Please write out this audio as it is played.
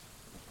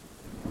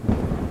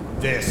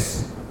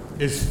This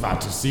is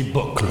Fantasy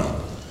Book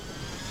Club.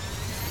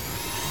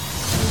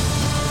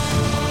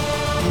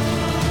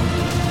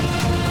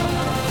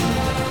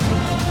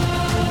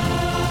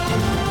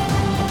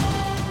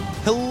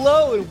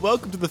 Hello and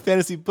welcome to the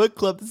Fantasy Book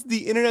Club. This is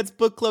the internet's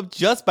book club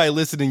just by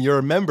listening you're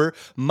a member.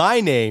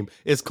 My name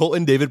is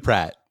Colton David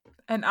Pratt.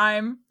 And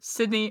I'm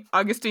Sydney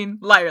Augustine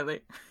Lyerly.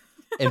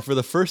 And for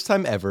the first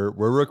time ever,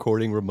 we're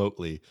recording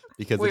remotely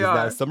because it is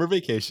now are. summer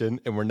vacation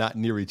and we're not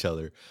near each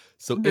other.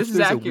 So This if is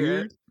there's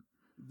accurate.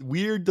 a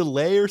weird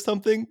delay or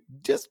something,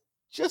 just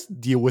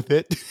deal with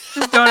it.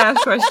 Just don't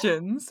ask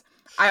questions.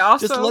 I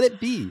also Just let it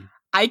be.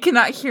 I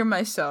cannot hear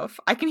myself.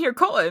 I can hear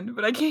Colton,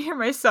 but I can't hear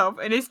myself,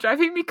 and it's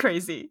driving me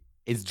crazy.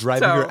 It's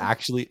driving her So-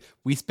 actually.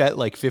 We spent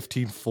like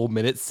 15 full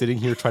minutes sitting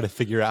here trying to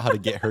figure out how to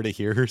get her to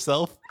hear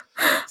herself.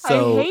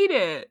 So I hate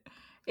it.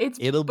 It's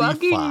it'll be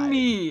bugging fine.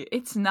 me.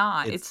 It's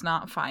not. It's- It's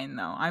not fine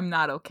though. I'm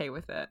not okay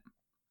with it.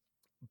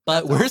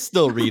 But we're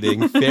still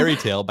reading Fairy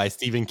Tale by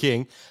Stephen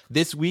King.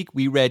 This week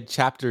we read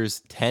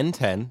chapters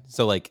 10,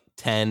 so like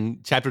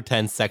chapter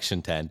 10,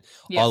 section 10,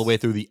 all the way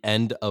through the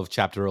end of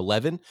chapter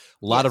 11.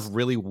 A lot of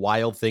really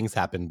wild things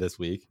happened this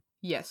week.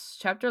 Yes,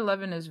 chapter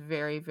 11 is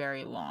very,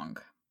 very long.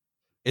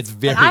 It's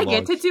very And I long.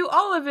 get to do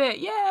all of it.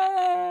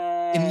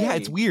 Yay! And yeah,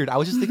 it's weird. I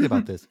was just thinking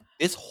about this.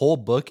 This whole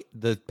book,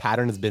 the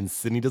pattern has been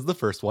Sydney does the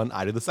first one,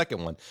 I do the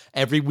second one.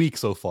 Every week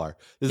so far.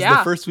 This is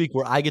the first week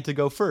where I get to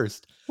go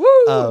first.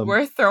 Woo!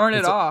 We're throwing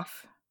it so-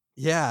 off.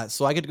 Yeah,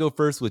 so I get to go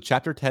first with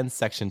chapter 10,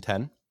 section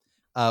 10,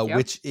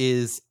 which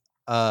is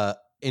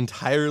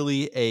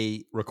entirely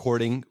a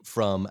recording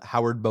from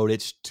Howard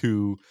Bowditch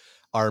to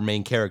our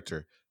main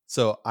character.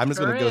 So I'm just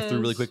going to go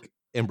through really quick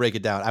and break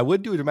it down. I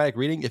would do a dramatic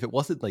reading if it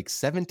wasn't like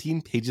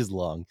 17 pages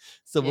long.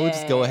 So we'll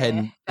just go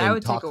ahead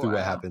and talk through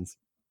what happens.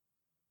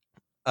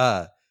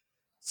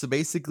 So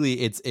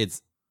basically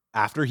it's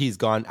after he's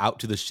gone out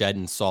to the shed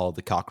and saw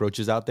the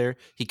cockroaches out there,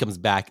 he comes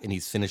back and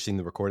he's finishing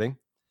the recording.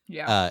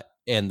 Yeah.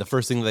 And the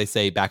first thing they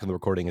say back in the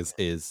recording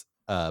is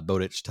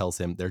Bowditch tells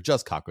him they're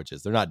just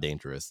cockroaches. They're not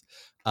dangerous.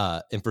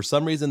 And for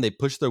some reason, they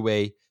push their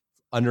way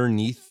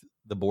underneath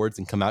the boards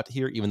and come out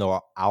here, even though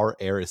our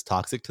air is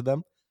toxic to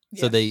them.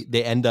 So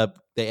they end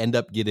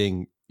up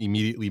getting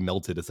immediately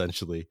melted,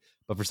 essentially.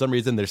 But for some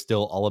reason, they're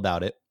still all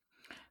about it.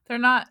 They're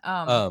not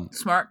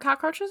smart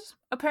cockroaches,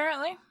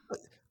 apparently.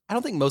 I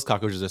don't think most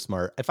cockroaches are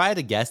smart. If I had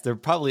to guess, they're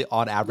probably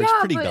on average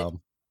pretty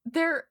dumb.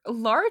 They're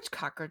large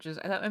cockroaches.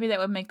 I thought maybe that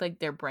would make like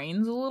their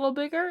brains a little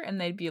bigger and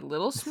they'd be a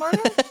little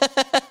smarter.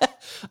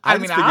 I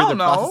don't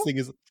know.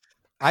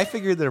 I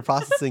figured their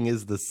processing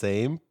is the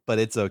same, but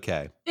it's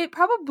okay. It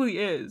probably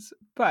is,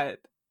 but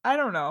I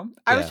don't know.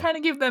 I was trying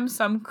to give them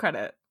some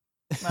credit.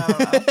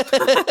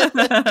 I don't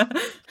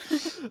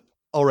know.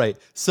 All right.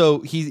 So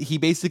he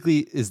basically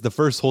is the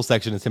first whole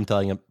section is him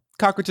telling him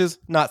cockroaches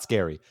not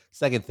scary.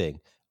 Second thing,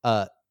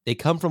 they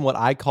come from what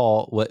I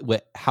call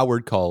what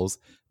Howard calls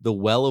the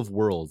Well of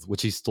Worlds,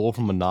 which he stole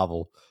from a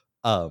novel.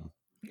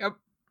 Yep.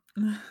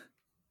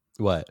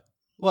 What?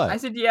 I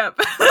said yep.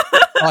 Oh,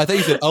 I thought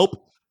you said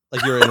 "ope."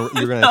 Like you're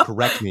gonna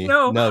correct me.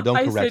 No,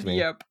 don't correct me.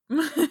 Yep.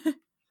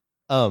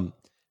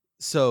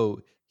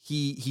 So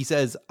he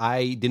says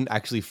I didn't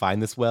actually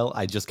find this well.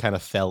 I just kind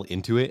of fell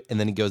into it, and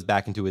then he goes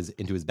back into his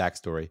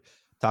backstory,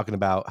 talking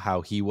about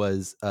how he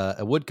was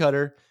a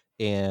woodcutter,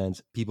 and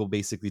people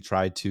basically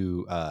tried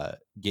to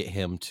get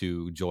him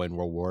to join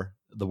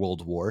the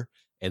World War.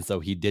 And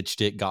so he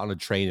ditched it, got on a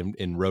train,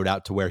 and rode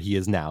out to where he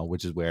is now,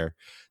 which is where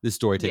this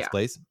story takes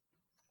place.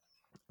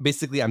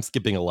 Basically, I'm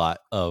skipping a lot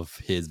of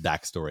his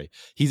backstory.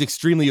 He's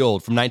extremely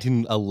old. From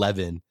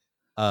 1911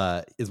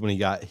 is when he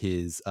got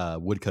his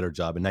woodcutter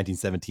job. In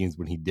 1917 is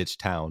when he ditched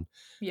town.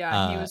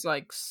 Yeah, he was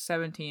like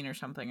 17 or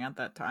something at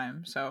that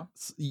time. So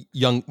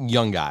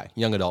young guy,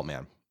 young adult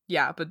man.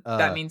 Yeah, but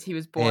that means he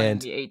was born in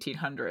the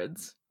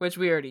 1800s, which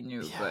we already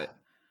knew, but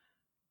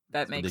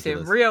that makes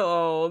him real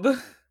old.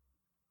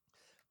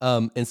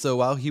 And so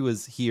while he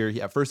was here,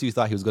 at first he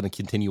thought he was going to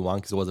continue on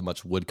because there wasn't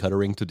much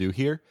woodcuttering to do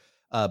here.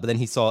 But then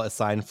he saw a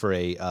sign for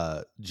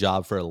a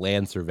job for a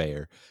land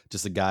surveyor,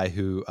 just a guy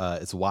who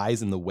is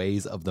wise in the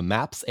ways of the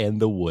maps and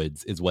the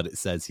woods, is what it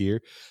says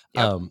here.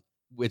 Yep.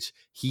 Which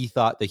he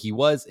thought that he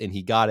was, and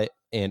he got it,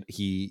 and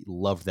he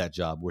loved that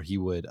job where he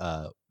would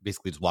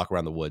basically just walk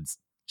around the woods,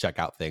 check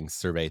out things,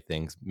 survey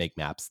things, make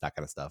maps, that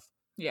kind of stuff.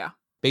 Yeah.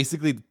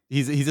 Basically,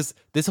 he's just,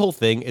 this whole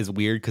thing is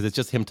weird because it's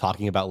just him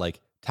talking about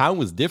like town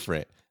was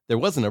different. There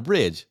wasn't a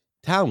bridge.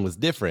 Town was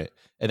different.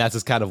 And that's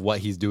just kind of what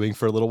he's doing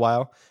for a little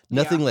while.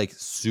 Nothing like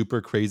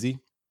super crazy.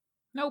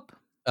 Nope.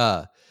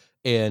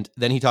 And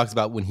then he talks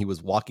about when he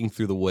was walking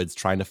through the woods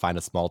trying to find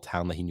a small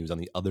town that he knew was on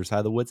the other side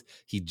of the woods.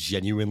 He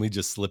genuinely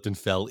just slipped and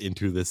fell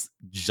into this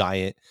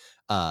giant,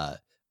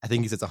 I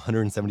think he says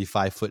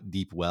 175 foot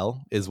deep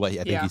well is what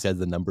I think he says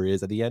the number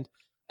is at the end.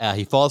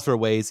 He falls for a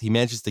ways. He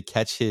manages to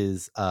catch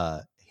his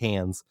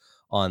hands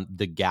on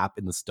the gap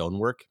in the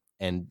stonework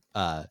and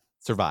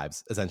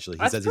survives, essentially.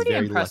 He says he's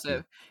very impressive.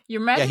 lucky. You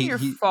imagine you're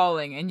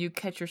falling and you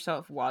catch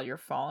yourself while you're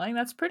falling.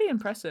 That's pretty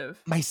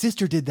impressive. My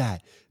sister did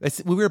that.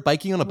 When we were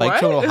biking on a bike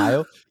trail in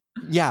Ohio.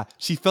 Yeah,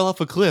 she fell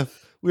off a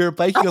cliff We were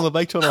biking on the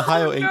bike trail in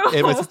Ohio, and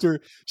my no.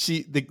 sister,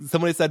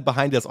 somebody said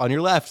behind us on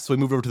your left, so we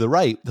moved over to the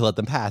right to let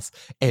them pass.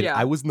 And Yeah.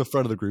 I was in the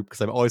front of the group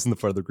because I'm always in the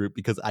front of the group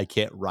because I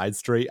can't ride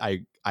straight.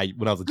 I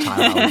when I was a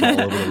child, I was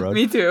all over the road.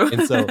 Me too.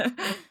 And so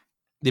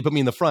they put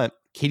me in the front.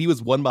 Katie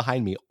was one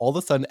behind me. All of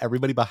a sudden,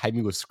 everybody behind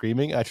me was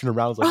screaming. And I turned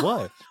around. I was like,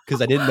 what?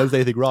 Because I didn't notice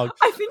anything wrong.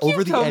 I think Over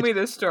you the told edge- me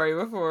this story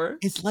before.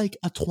 It's like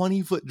a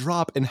 20-foot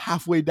drop, and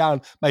halfway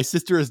down, my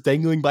sister is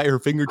dangling by her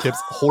fingertips,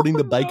 holding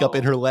the bike up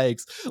in her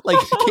legs. Like,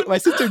 my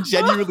sister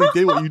genuinely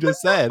did what you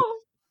just said.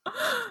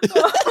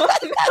 Oh,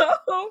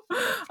 no.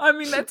 I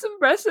mean, that's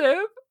impressive.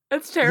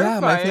 That's terrifying. Yeah,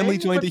 my family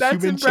joined but a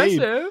that's human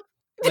chain. impressive.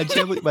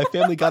 My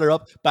family got her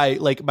up by,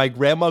 like, my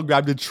grandma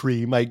grabbed a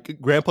tree, my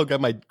grandpa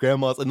grabbed my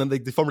grandma's, and then they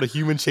formed a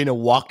human chain and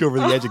walked over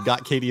the edge and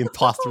got Katie and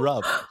tossed her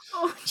up.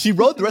 Oh, She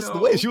rode the rest of the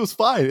way. no. She was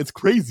fine. It's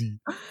crazy.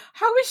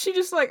 How is she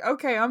just like,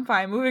 okay, I'm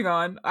fine, moving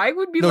on? I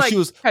would be No, like she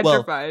was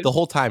petrified. the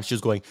whole time she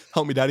was going,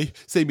 "Help me, daddy!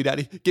 Save me,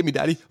 daddy! Get me,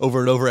 daddy!" over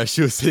and over as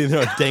she was sitting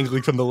there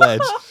dangling from the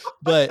ledge.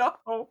 But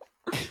No.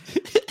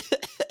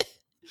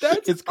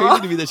 That's it's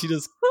crazy to me that she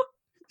just.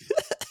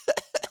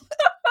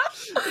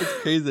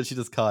 It's crazy that she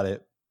just caught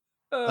it.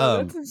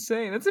 That's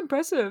insane. That's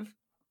impressive.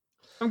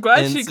 I'm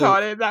glad and she so-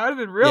 caught it. That would have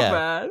been real Yeah.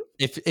 bad.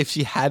 If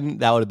she hadn't,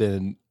 that would have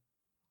been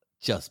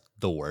just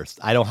the worst.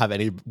 I don't have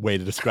any way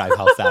to describe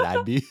how sad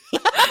I'd be.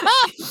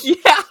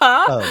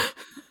 Yeah.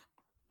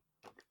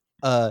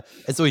 And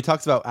so he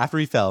talks about after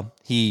he fell,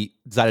 he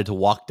decided to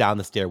walk down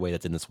the stairway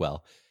that's in this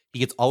well. He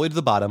gets all the way to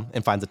the bottom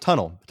and finds a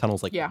tunnel. The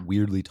tunnel's like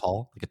weirdly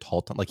tall, like a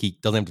tall tunnel. Like he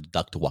doesn't have to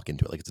duck to walk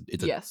into it. Like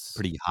it's a Yes.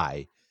 pretty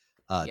high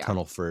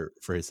tunnel for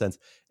his sense.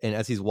 And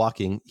as he's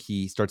walking,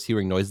 he starts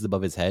hearing noises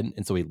above his head.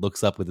 And so he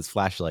looks up with his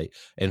flashlight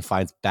and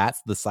finds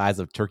bats the size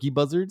of turkey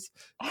buzzards,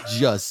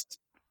 just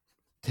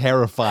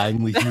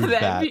terrifyingly huge That'd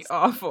bats. be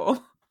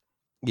awful.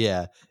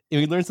 Yeah.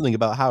 And we learned something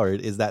about Howard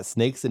is that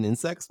snakes and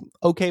insects,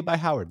 okay by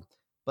Howard.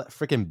 But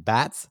freaking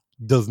bats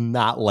does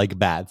not like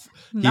bats.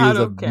 Not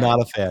he is okay. not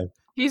a fan.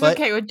 He's But-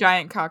 okay with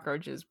giant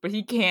cockroaches, but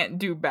he can't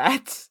do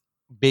bats.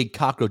 Big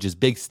cockroaches,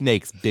 big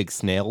snakes, big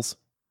snails,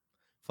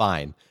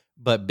 fine.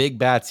 But big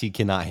bats he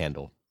cannot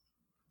handle.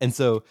 And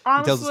so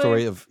he tells the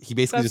story of he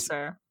basically That's just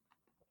fair.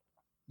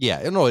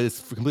 yeah, no,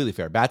 it's completely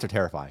fair. Bats are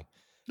terrifying.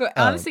 But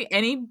honestly,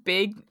 any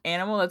big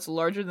animal that's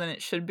larger than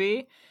it should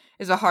be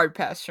is a hard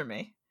pass for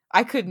me.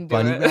 I couldn't do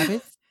Bunny it.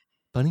 rabbits?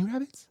 Bunny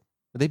rabbits?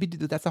 Would they be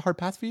that's a hard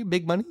pass for you?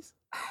 Big bunnies?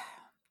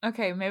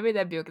 Okay, maybe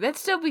that'd be okay. That'd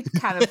still be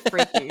kind of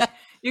freaky.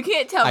 You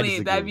can't tell I me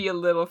that'd disagree. be a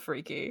little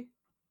freaky.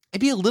 It'd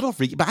be a little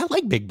freaky, but I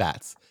like big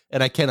bats,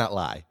 and I cannot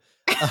lie.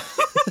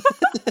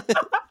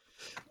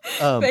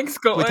 Thanks,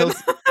 so he Colin.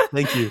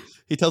 thank you.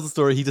 He tells the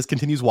story. He just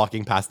continues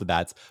walking past the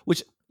bats,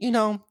 which,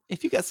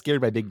 if you get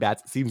scared by big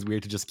bats, it seems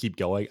weird to just keep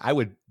going. I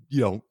would,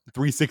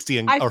 360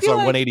 I feel like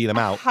 180 them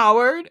out.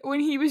 Howard, when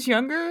he was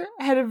younger,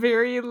 had a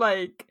very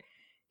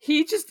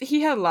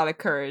he had a lot of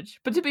courage.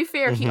 But to be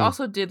fair, he Mhm.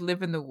 also did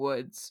live in the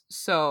woods,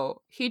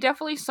 so he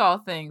definitely saw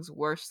things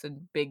worse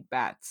than big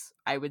bats.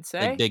 I would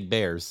say Like big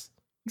bears.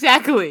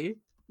 exactly.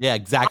 Yeah,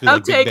 exactly.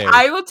 Like big bears.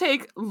 I will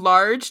take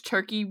large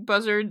turkey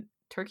buzzard,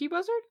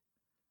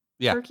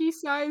 Yeah.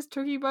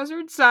 turkey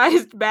buzzard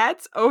sized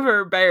bats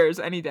over bears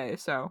any day.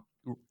 So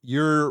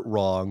You're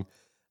wrong.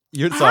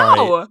 You're how?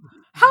 sorry.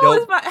 How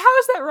Nope.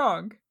 is that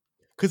wrong?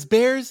 Because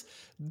bears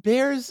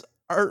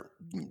are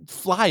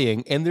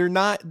flying, and they're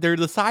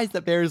the size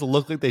that bears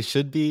look like they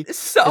should be.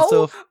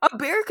 So a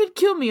bear could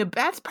kill me. A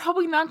bat's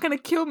probably not going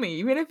to kill me,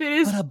 even if it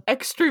is But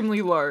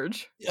extremely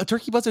large. A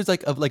turkey buzzard's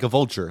like a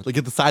vulture, like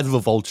at the size of a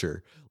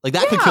vulture. Like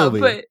that could kill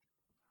me. But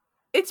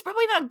it's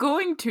probably not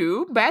going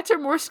to. Bats are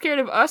more scared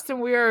of us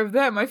than we are of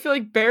them. I feel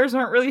like bears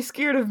aren't really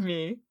scared of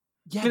me.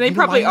 Yeah, I mean, they you know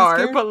why probably they're are,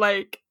 scared? but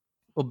like,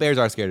 Well, bears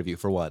are scared of you,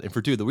 for one. And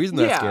for two, the reason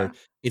they're Yeah. scared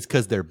is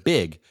because they're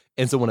big.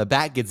 And so when a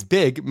bat gets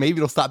big, maybe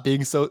it'll stop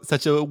being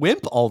such a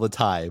wimp all the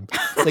time.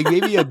 Like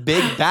maybe a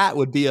big bat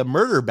would be a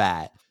murder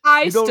bat.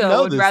 I You don't know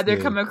still would this rather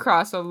thing. come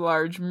across a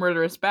large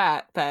murderous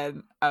bat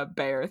than a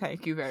bear.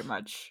 Thank you very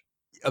much.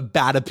 A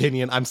bad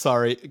opinion. I'm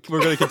sorry. We're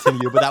going to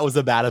continue, but that was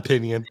a bad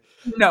opinion.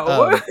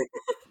 No.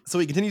 So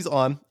he continues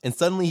on, and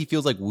suddenly he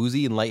feels like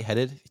woozy and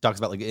lightheaded. He talks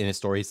about, like, in his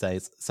story, he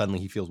says suddenly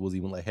he feels woozy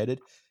and lightheaded,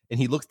 and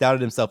he looks down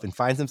at himself and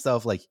finds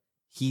himself like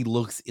he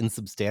looks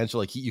insubstantial.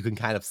 Like he can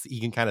kind of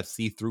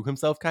see through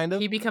himself, kind of.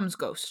 He becomes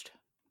Ghost.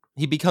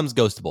 He becomes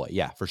Ghost Boy,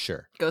 yeah, for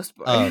sure. Ghost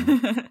Boy.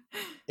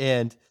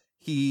 And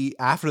he,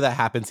 after that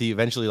happens, he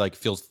eventually like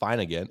feels fine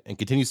again and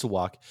continues to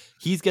walk.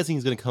 He's guessing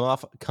he's going to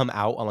come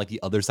out on like the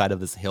other side of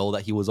this hill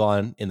that he was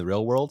on in the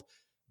real world.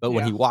 But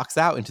when Yeah. he walks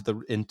out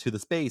into the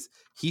space,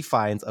 he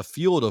finds a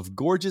field of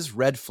gorgeous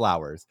red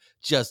flowers,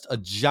 just a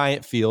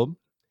giant field.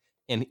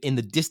 And in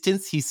the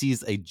distance, he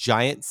sees a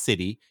giant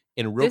city.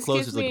 And real This close,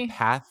 gives there's like me- a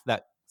path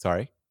that.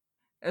 Sorry,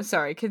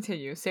 Sorry,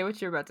 continue. Say what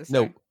you're about to say.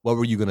 no. What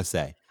were you gonna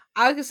say?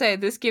 I was gonna say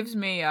this gives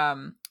me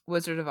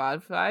Wizard of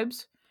Oz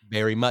vibes.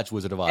 Very much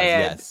Wizard of Oz. And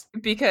Yes.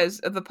 because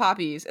of the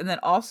poppies, and then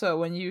also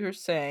when you were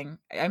saying,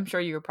 I'm sure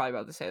you were probably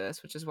about to say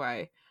this, which is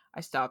why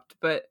I stopped.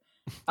 But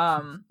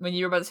when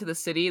you were about to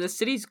say the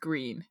city's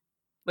green,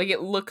 Like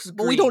it looks green.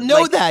 But we don't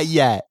know that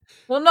yet.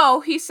 Well, no,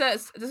 he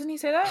says. Doesn't he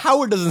say that?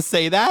 Howard doesn't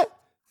say that.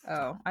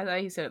 Oh, I thought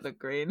he said it looked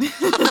green.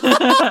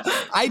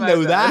 I My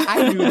know that. bad.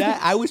 I knew that.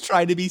 I was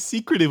trying to be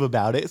secretive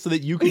about it so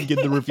that you can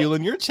get the reveal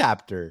in your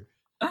chapter.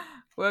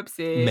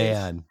 Whoopsie.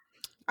 Man.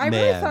 I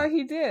really thought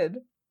he did.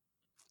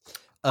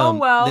 Oh,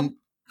 well. Then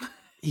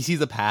he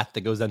sees a path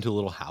that goes down to a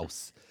little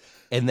house.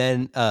 And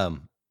then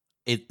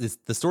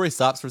the story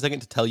stops for a second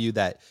to tell you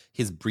that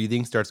his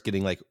breathing starts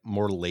getting like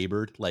more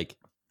labored, like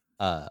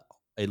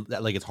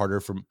it's harder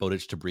for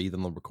Bowditch to breathe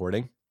in the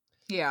recording.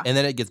 Yeah. And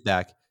then it gets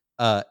back.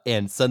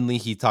 And suddenly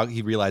he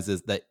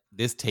realizes that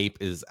this tape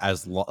is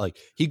as long, like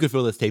he could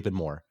fill this tape and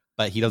more,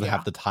 but he doesn't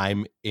have the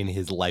time in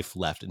his life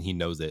left, and he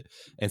knows it.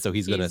 And so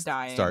he's going to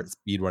start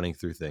speed running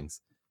through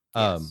things.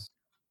 Yes.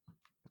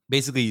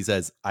 Basically he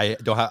says,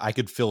 I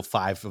could fill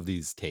 5 of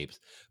these tapes,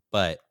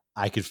 but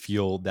I could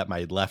feel that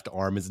my left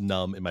arm is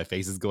numb and my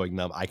face is going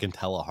numb. I can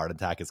tell a heart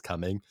attack is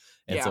coming.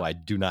 And so I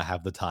do not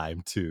have the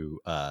time to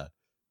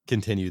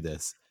continue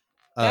this.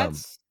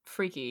 That's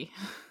freaky.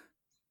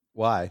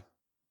 Why?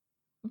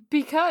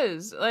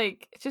 Because,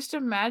 like, just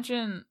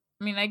imagine,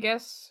 I mean, I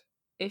guess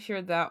if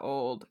you're that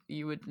old,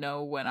 you would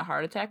know when a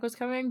heart attack was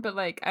coming, but,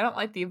 like, I don't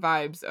like the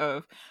vibes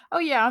of, oh,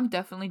 yeah, I'm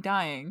definitely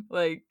dying.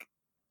 Like,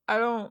 I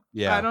don't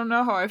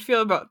know how I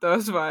feel about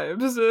those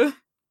vibes.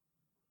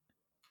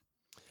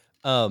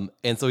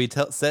 And so he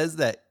says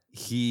that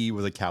he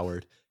was a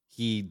coward.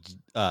 He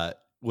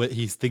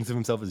thinks of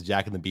himself as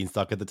Jack and the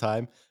Beanstalk at the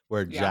time,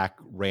 where Jack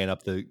ran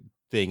up the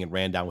thing and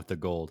ran down with the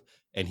gold.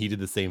 And he did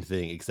the same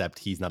thing, except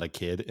he's not a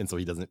kid, and so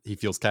he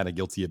feels kind of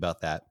guilty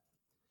about that.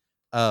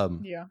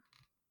 Yeah.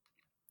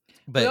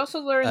 But we also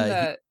learned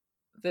that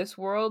this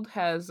world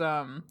has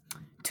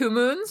 2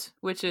 moons,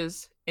 which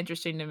is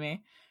interesting to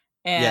me.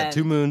 And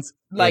 2 moons,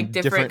 like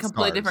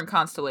completely different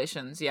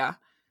constellations. Yeah.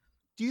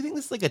 Do you think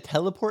this is like a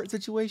teleport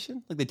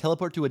situation? Like they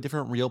teleport to a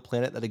different real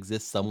planet that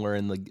exists somewhere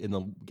in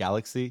the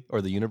galaxy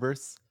or the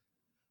universe?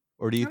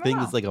 Or do you think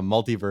it's like a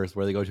multiverse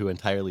where they go to an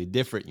entirely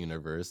different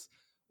universe?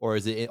 Or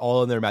is it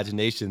all in their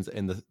imaginations,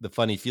 and the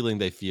funny feeling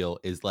they feel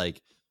is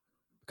like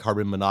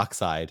carbon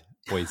monoxide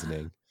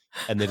poisoning,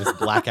 and they just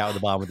black out at the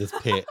bottom of this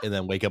pit and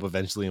then wake up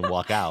eventually and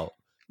walk out?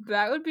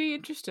 That would be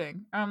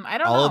interesting. I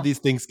don't know. All of these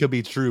things could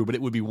be true, but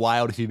it would be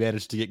wild if you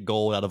managed to get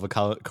gold out of a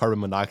carbon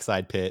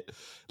monoxide pit.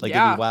 Like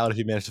it'd be wild if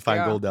you managed to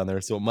find gold down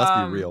there, so it must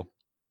be real.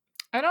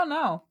 I don't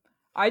know.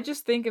 I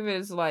just think of it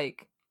as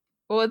like,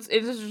 well, it's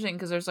interesting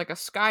because there's like a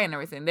sky and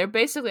everything. They're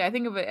basically, I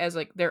think of it as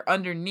like they're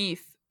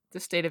underneath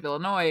the state of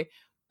Illinois,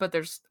 but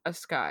there's a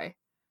sky.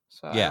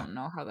 So I don't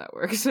know how that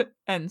works.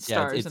 And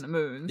stars and a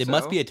moon. It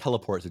must be a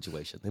teleport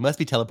situation. They must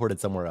be teleported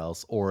somewhere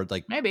else, or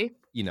like maybe,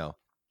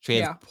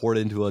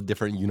 transported into a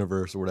different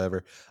universe or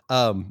whatever.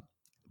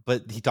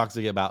 But he talks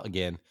about,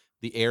 again,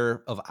 the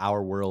air of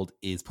our world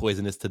is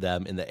poisonous to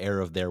them, and the air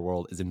of their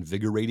world is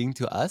invigorating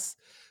to us,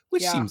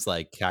 which seems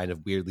like kind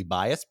of weirdly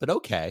biased, but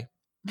okay.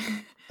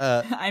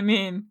 I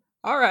mean,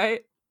 all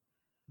right.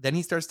 Then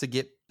he starts to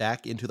get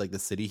back into like the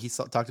city he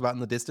talked about in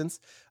the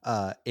distance,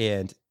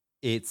 and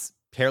it's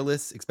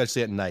perilous,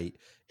 especially at night.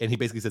 And he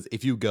basically says,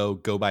 if you go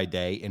by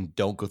day and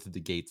don't go through the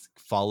gates,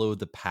 follow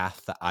the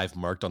path that I've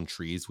marked on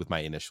trees with my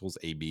initials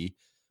AB.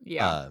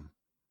 Yeah.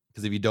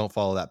 Because if you don't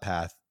follow that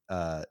path,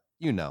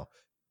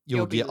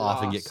 you'll get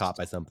off and get caught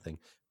by something.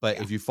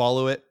 But if you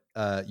follow it,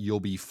 you'll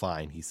be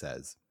fine, he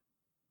says.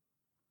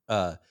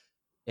 And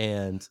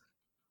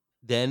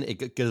then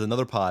it gets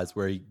another pause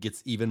where he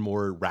gets even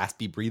more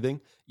raspy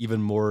breathing,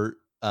 even more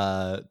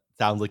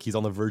sounds like he's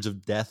on the verge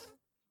of death,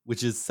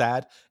 which is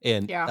sad.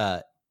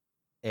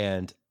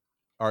 And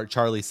our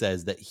Charlie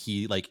says that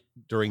he, like,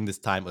 during this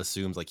time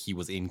assumes like he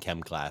was in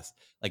chem class,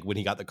 like when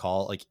he got the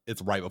call, like it's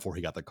right before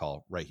he got the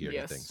call, right here. He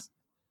thinks.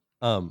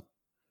 And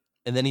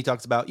then he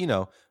talks about, he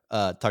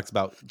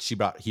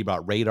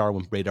brought Radar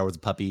when Radar was a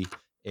puppy,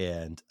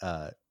 and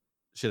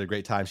she had a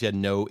great time. She had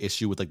no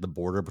issue with like the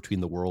border between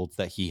the worlds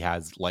that he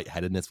has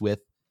lightheadedness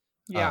with.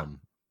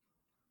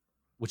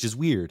 Which is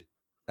weird.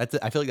 I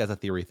feel like that's a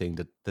theory thing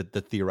to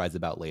theorize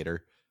about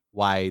later.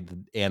 Why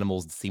the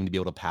animals seem to be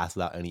able to pass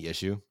without any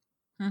issue.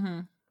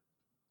 Mm-hmm.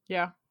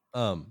 Yeah.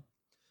 But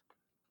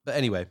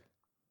anyway,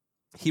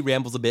 he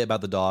rambles a bit about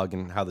the dog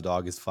and how the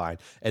dog is fine,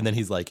 and then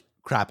he's like,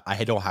 crap,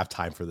 I don't have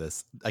time for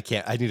this. I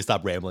need to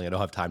stop rambling. I don't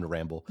have time to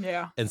ramble.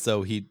 Yeah. And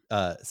so he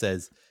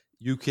says,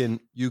 you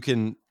can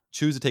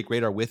choose to take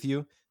Radar with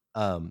you,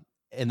 and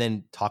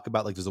then talk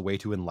about like there's a way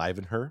to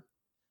enliven her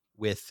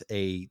with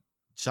a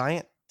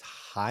giant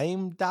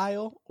time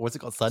dial. What's it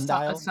called?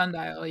 Sundial? A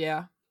sundial,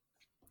 yeah.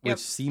 Which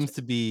seems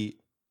to be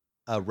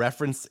a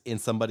reference in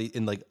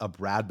like a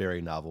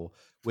Bradbury novel,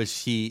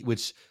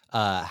 which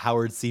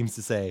Howard seems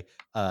to say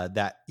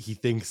that he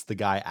thinks the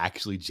guy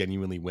actually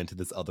genuinely went to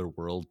this other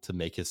world to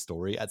make his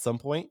story at some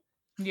point.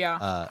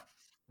 Yeah.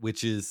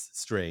 Which is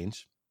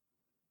strange.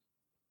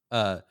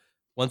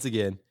 Once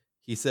again,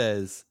 he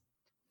says,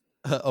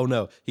 oh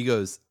no, he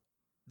goes,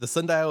 the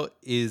sundial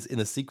is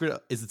the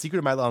secret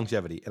of my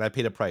longevity, and I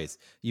paid a price.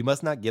 You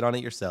must not get on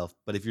it yourself,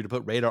 but if you're to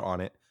put Radar on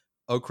it,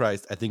 oh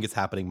Christ, I think it's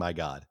happening, my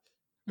God.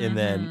 And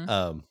then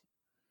Mm-hmm.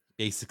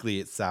 basically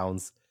it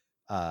sounds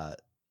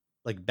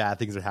like bad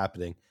things are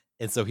happening.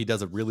 And so he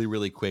does a really,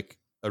 really quick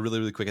at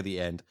the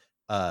end.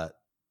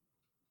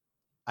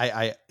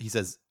 He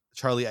says,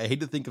 Charlie, I hate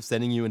to think of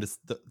sending you into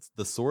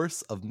the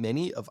source of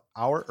many of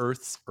our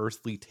Earth's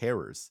earthly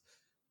terrors.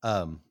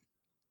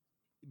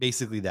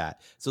 Basically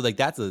that. So like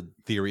that's a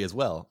theory as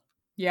well.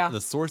 Yeah.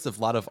 The source of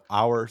a lot of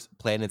our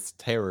planet's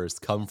terrors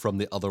come from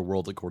the other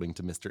world, according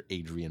to Mr.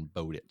 Adrian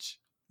Bowditch.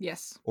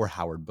 Yes. Or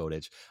Howard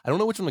Bowditch. I don't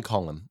know which one to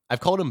call him. I've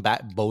called him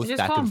both Just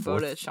back call and him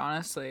forth. Bowditch,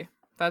 honestly.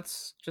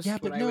 That's just Yeah,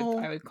 what but no.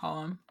 I would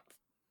call him.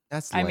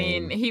 That's I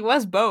lame. mean, he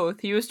was both.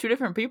 He was two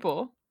different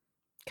people,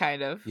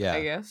 kind of. Yeah.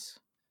 I guess.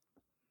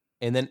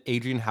 And then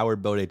Adrian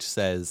Howard Bowditch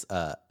says,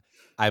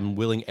 I'm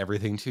willing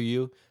everything to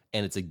you,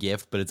 and it's a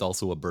gift, but it's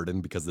also a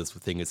burden because this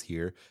thing is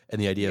here.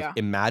 And the idea of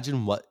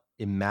imagine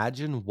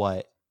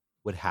what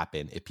would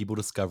happen if people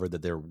discovered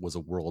that there was a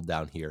world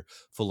down here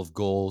full of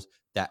gold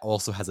that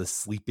also has a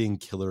sleeping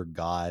killer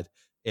god.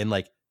 And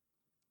like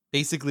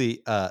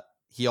basically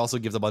he also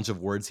gives a bunch of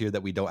words here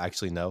that we don't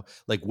actually know.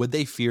 Like, would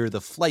they fear the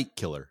flight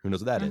killer? Who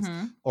knows what that is?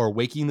 Or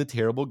waking the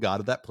terrible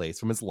god of that place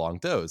from its long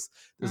doze?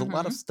 There's a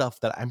lot of stuff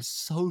that I'm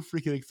so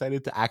freaking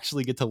excited to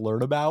actually get to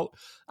learn about.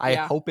 I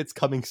hope it's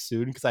coming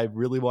soon because I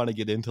really want to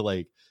get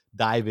into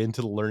dive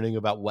into learning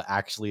about what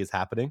actually is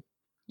happening.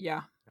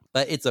 Yeah.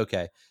 But it's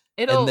okay.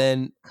 It'll and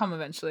then come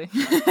eventually.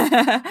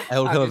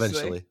 It'll come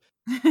eventually.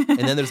 And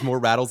then there's more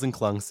rattles and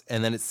clunks.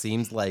 And then it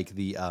seems like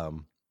the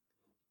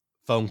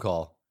phone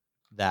call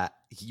that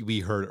we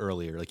heard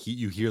earlier, like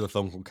you hear the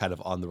phone call kind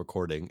of on the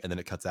recording and then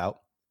it cuts out.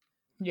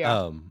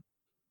 Yeah.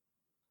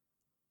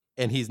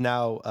 And he's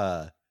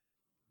now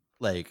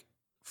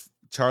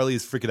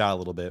Charlie's freaking out a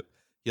little bit.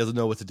 He doesn't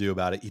know what to do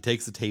about it. He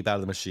takes the tape out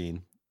of the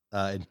machine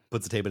and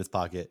puts the tape in his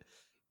pocket,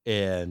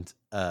 and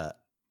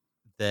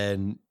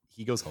then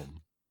he goes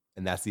home,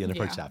 and that's the end of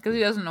our chapter. Because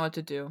he doesn't know what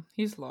to do.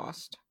 He's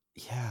lost.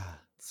 Yeah.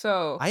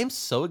 So I am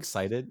so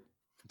excited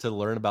to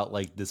learn about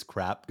this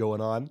crap going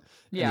on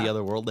in the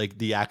other world, like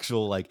the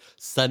actual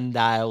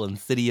sundial and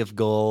city of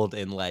gold,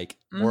 and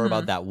more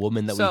about that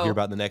woman that we hear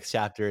about in the next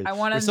chapter. I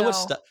want to know so much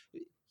stuff.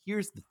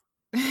 Here's the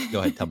go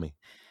ahead, tell me.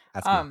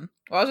 Ask me.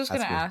 Well, I was just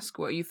gonna ask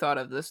what you thought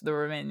of the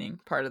remaining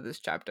part of this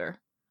chapter.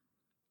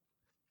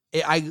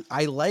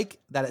 I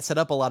like that it set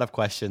up a lot of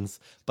questions,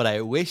 but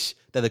I wish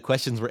that the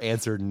questions were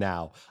answered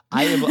now.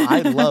 I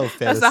love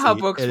fantasy. That's not how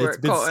books work.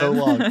 It's been so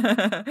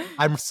long.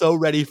 I'm so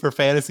ready for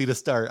fantasy to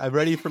start. I'm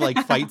ready for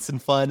fights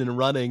and fun and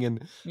running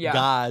and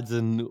gods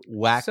and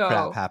whack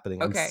crap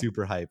happening. I'm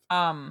super hyped.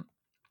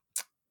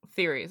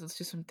 Theories. Let's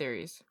do some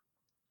theories.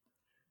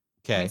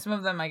 Okay. I mean, some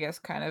of them, I guess,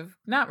 kind of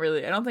not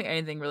really. I don't think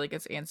anything really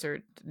gets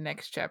answered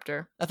next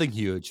chapter. Nothing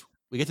huge.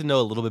 We get to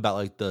know a little bit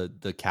about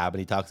the cabin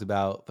he talks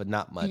about, but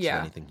not much or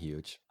anything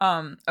huge.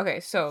 Okay,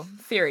 so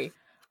theory.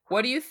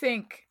 What do you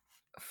think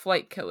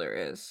Flight Killer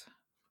is?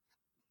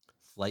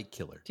 Flight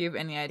Killer. Do you have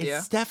any idea?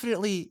 It's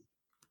definitely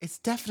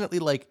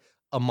like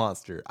a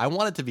monster. I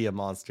want it to be a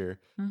monster.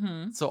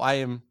 So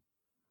I'm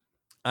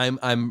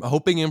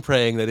hoping and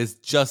praying that it's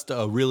just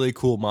a really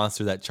cool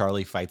monster that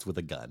Charlie fights with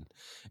a gun,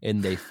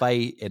 and they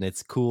fight, and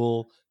it's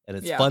cool. And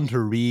it's fun to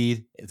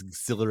read. It's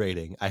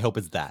exhilarating. I hope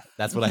it's that.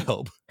 That's what I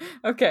hope.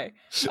 Okay.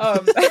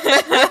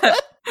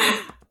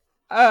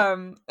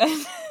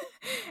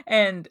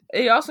 And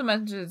it also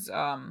mentions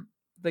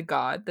the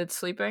god that's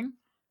sleeping.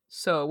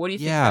 So what do you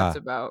think that's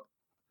about?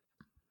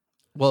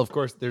 Well, of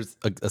course, there's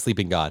a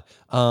sleeping god.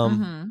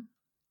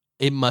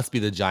 It must be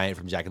the giant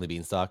from Jack and the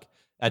Beanstalk.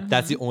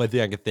 That's the only thing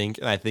I could think,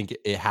 and I think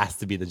it has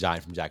to be the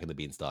giant from Jack and the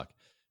Beanstalk.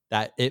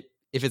 If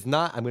it's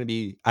not, I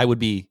would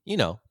be,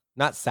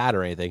 not sad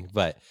or anything,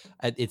 but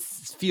it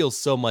feels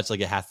so much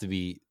like it has to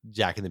be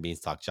Jack and the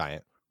Beanstalk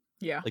giant.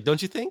 Yeah.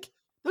 Don't you think?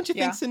 Don't you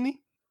think,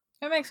 Sydney?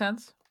 It makes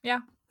sense. Yeah.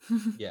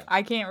 Yeah.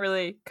 I can't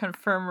really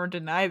confirm or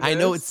deny this. I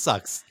know it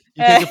sucks.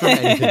 You can't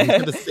confirm anything. You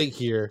have to sit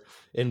here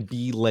and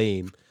be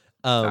lame.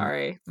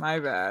 Sorry, my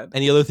bad.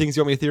 Any other things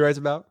you want me to theorize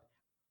about?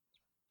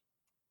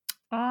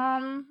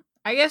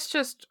 I guess I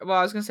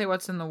was gonna say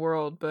what's in the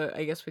world, but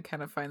I guess we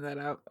kind of find that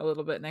out a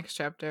little bit next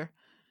chapter.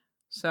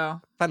 So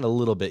find a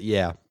little bit,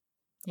 yeah.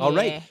 All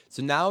right.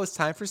 So now it's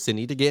time for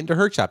Sydney to get into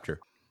her chapter.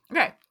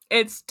 Okay.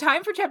 It's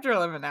time for chapter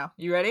 11 now.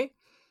 You ready?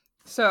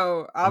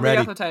 So I'll read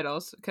off the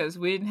titles because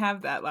we didn't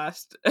have that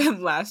last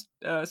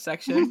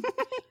section.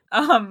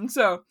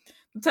 So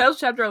the title's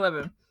chapter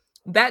 11.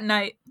 That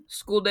night,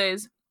 school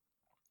days,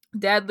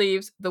 Dad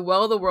leaves, the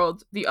well of the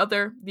world, the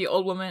other, the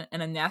old woman,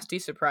 and a nasty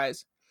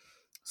surprise.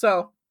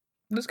 So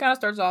this kind of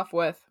starts off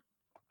with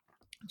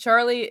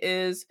Charlie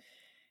is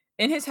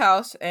in his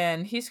house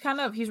and he's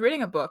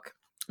reading a book,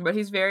 but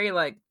he's very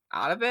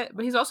out of it,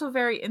 but he's also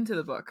very into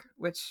the book,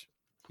 which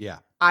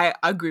I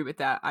agree with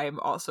that. I am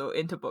also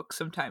into books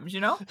sometimes, We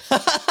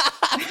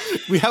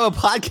have a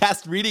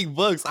podcast reading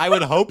books. I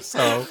would hope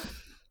so.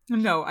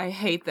 No, I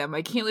hate them.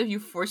 I can't believe you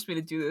forced me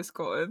to do this,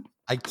 Colin.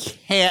 I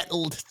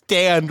can't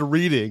stand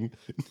reading.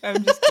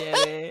 I'm just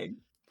kidding.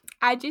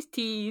 I just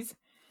tease.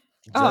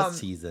 Just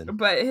teasing.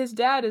 But his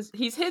dad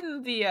he's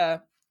hidden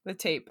the the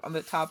tape on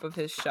the top of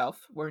his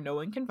shelf where no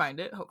one can find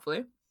it,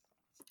 hopefully.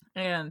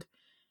 And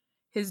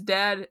his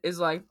dad is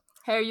like,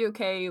 "Hey, are you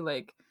okay?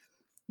 Like,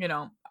 you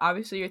know,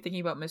 obviously you're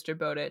thinking about Mr.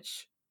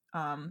 Bowditch,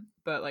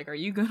 but like, are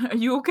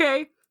you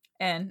okay?"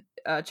 And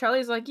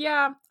Charlie's like,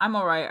 "Yeah, I'm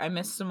all right. I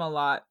miss him a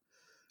lot."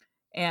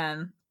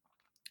 And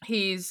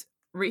he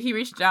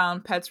reached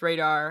down, pets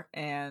Radar,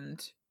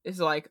 and is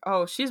like,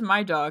 "Oh, she's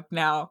my dog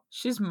now.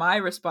 She's my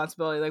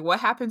responsibility. Like, what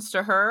happens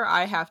to her?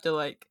 I have to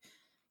like,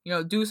 you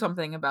know, do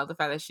something about the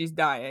fact that she's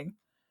dying."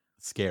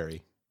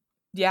 Scary.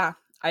 Yeah,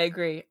 I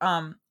agree.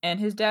 And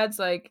his dad's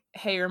like,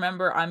 "Hey,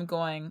 remember, I'm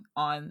going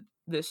on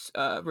this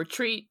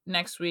retreat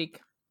next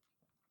week.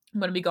 I'm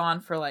gonna be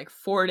gone for like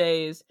 4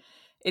 days.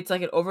 It's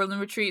like an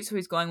overland retreat, so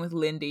he's going with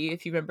Lindy,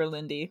 if you remember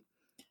Lindy."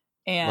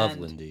 Love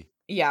And Lindy.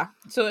 yeah,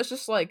 so it's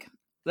just like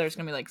there's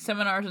gonna be like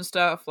seminars and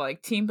stuff,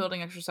 like team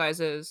building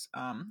exercises.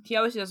 He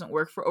obviously doesn't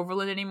work for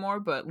Overland anymore,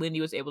 but Lindy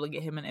was able to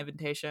get him an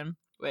invitation,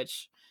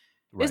 which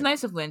is Right.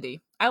 nice of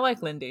Lindy. I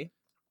like Lindy.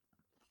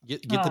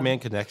 Get the man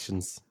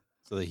connections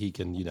so that he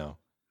can,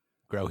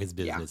 grow his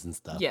business and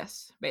stuff.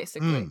 Yes,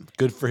 basically.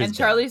 Good for his And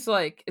dad. Charlie's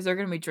like, "Is there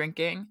gonna be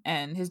drinking?"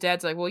 And his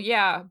dad's like, "Well,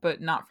 yeah,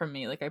 but not from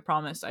me. Like, I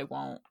promise I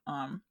won't.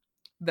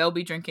 They'll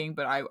be drinking,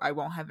 but I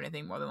won't have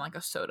anything more than like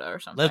a soda or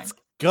something." Let's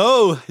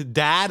go,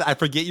 Dad. I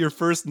forget your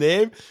first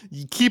name.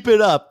 You keep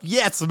it up.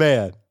 Yes,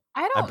 man.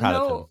 I I'm don't proud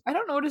of know. him. I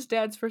don't know what his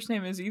dad's first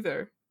name is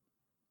either.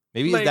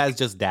 Maybe his Like- dad's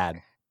just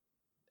Dad.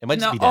 It might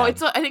just No, be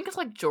Dad. I think it's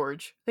like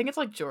George. I think it's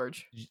like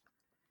George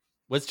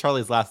What's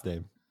Charlie's last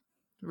name?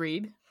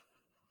 Reed.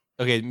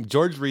 Okay,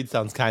 George Reed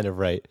sounds kind of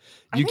right.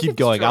 I You think keep it's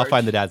going. I'll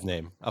find George. the dad's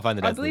name. I'll find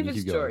the I dad's believe name. You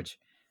it's keep going. George.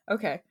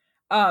 Okay.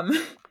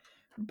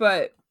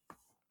 But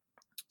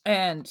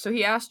and so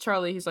he asked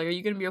Charlie, he's like, "Are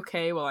you gonna be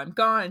okay while I'm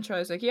gone?" And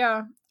Charlie's like,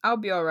 "Yeah, I'll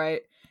be all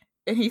right."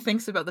 And he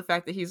thinks about the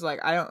fact that he's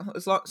like,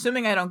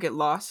 assuming I don't get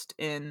lost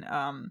in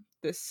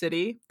this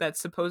city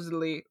that's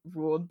supposedly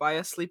ruled by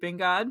a sleeping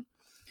god.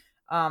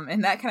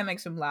 And that kind of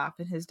makes him laugh.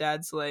 And his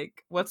dad's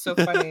like, "What's so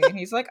funny?" And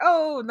he's like,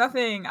 "Oh,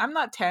 nothing. I'm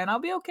not 10. I'll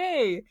be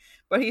okay."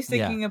 But he's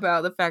thinking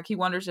about the fact he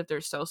wonders if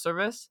there's cell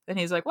service. And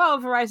he's like, "Well,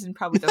 Verizon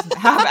probably doesn't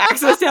have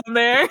access down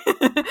there,"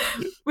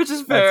 which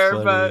is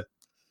fair. But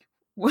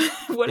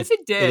what if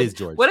it did? It is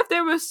George. What if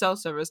there was cell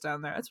service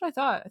down there? That's what I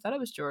thought. I thought it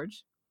was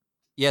George.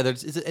 Yeah,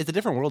 it's a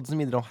different world. Doesn't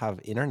mean they don't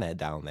have internet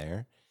down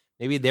there.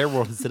 Maybe their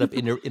world is set up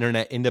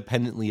internet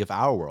independently of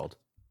our world.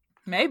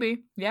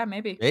 Maybe. Yeah,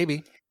 maybe.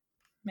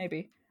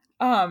 Maybe.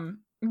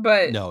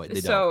 But No,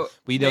 they so don't.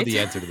 We know they the do-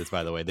 answer to this,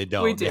 by the way. They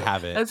don't. We do. They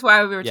haven't. That's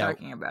why we were Yeah.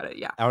 talking about it.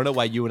 Yeah. I don't know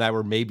why you and I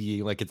were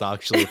maybe like it's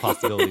actually a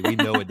possibility. We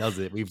know it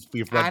doesn't. We've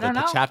I read don't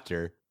the know.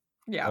 chapter.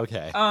 Yeah.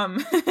 Okay.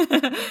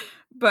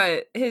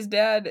 But his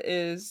dad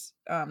is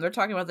they're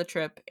talking about the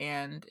trip,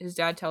 and his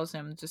dad tells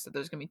him just that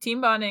there's gonna be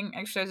team bonding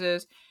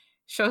exercises.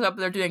 Shows up,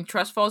 they're doing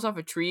trust falls off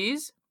of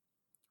trees,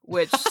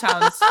 which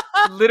sounds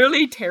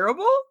literally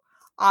terrible.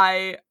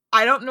 I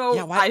don't know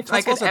Yeah, why? if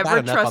I could Trust falls are bad ever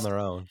enough trust. on their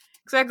own.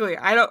 Exactly.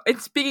 I don't.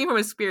 It's speaking from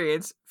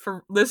experience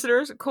for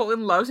listeners.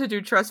 Colton loves to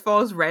do trust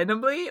falls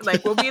randomly.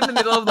 Like we'll be in the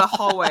middle of the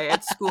hallway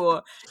at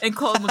school, and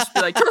Colton will just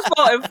be like trust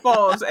fall and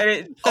falls, and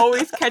it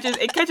always catches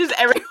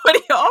everybody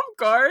off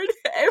guard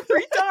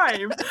every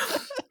time.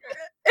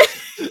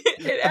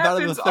 It About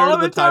happens the third all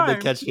of the the time time.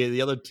 they catch me,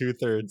 the other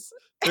 2/3.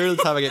 Third of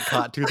the time I get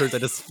caught, 2/3 I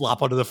just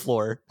flop onto the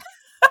floor.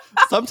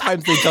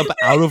 Sometimes they jump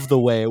out of the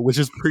way, which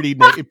is pretty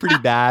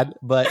bad,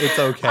 but it's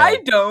okay. I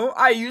don't.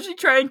 I usually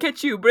try and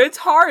catch you, but it's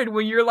hard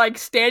when you're like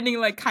standing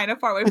like kind of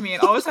far away from me,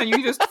 and all of a sudden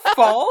you just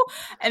fall.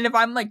 And if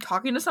I'm like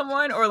talking to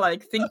someone or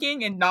like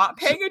thinking and not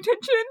paying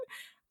attention,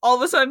 all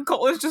of a sudden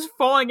Colton's just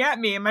falling at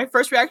me, and my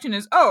first reaction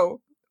is,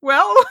 "Oh,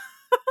 well."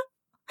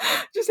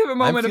 Just have a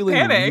moment I'm of feeling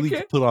panic.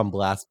 really put on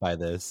blast by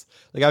this.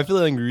 Like I'm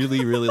feeling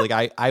really, really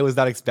like I was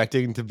not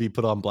expecting to be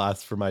put on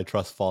blast for my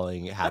trust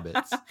falling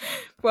habits.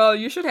 Well,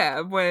 you should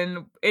have.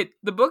 When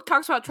the book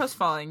talks about trust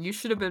falling, you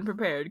should have been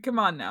prepared. Come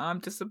on now, I'm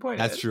disappointed.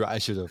 That's true. I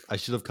should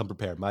have come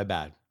prepared. My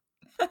bad.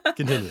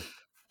 Continue.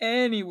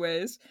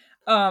 Anyways,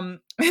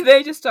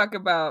 they just talk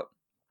about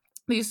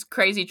these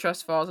crazy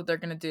trust falls that they're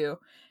gonna do,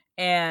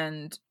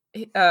 and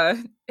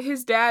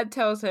his dad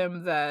tells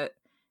him that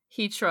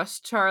he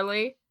trusts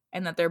Charlie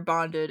and that they're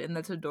bonded, and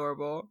that's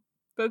adorable.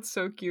 That's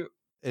so cute.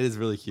 It is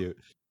really cute.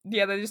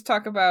 Yeah, they just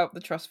talk about the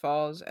trust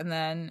falls, and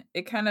then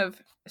it kind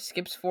of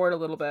skips forward a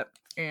little bit,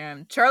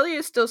 and Charlie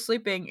is still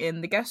sleeping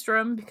in the guest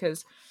room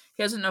because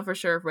he doesn't know for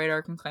sure if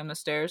Radar can climb the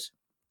stairs.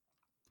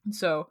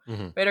 So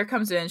Radar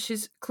comes in.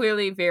 She's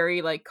clearly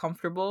very like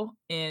comfortable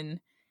in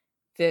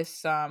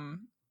this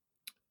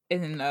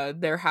in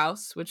their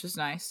house, which is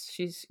nice.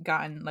 She's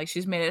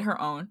made it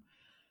her own.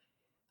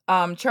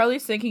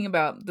 Charlie's thinking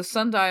about the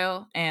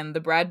Sundial and the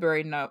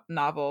Bradbury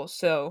novel.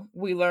 So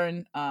we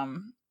learn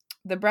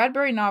the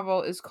Bradbury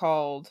novel is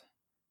called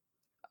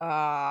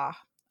I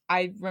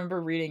remember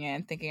reading it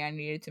and thinking I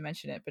needed to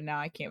mention it, but now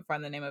I can't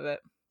find the name of it.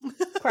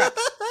 Crap.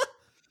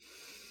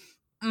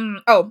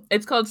 Oh,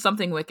 it's called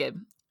Something Wicked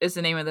is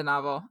the name of the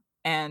novel,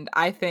 and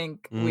I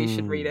think we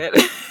should read it.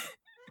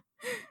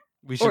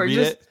 We should read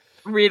it.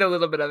 Read a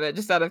little bit of it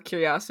just out of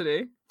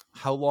curiosity.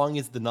 How long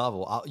is the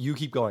novel? You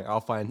keep going.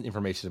 I'll find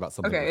information about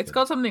something. Okay, wicked. it's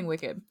called Something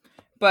Wicked.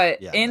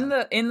 But Yeah, in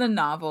got the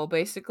novel,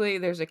 basically,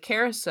 there's a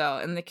carousel,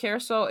 and the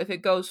carousel, if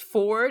it goes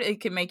forward, it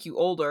can make you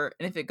older,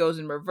 and if it goes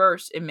in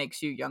reverse, it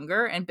makes you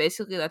younger. And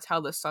basically, that's how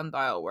the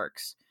sundial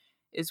works,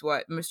 is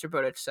what Mr.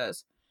 Buttigieg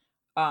says.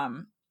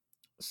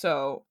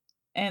 So,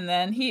 and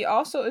then he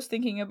also is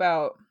thinking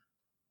about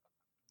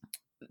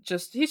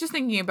he's just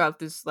thinking about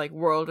this like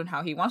world and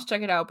how he wants to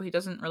check it out, but he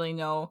doesn't really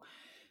know,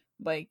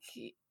 like,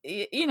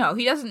 he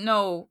doesn't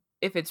know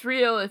if it's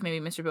real, if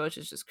maybe Mr. Buttigieg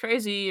is just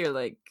crazy, or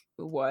like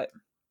what.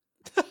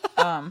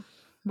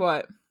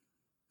 What?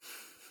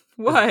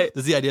 What?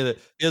 There's the idea that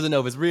he doesn't know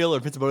if it's real or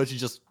if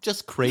it's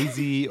just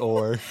crazy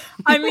or.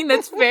 I mean,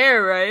 that's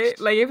fair, right?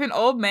 Like, if an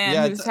old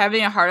man who's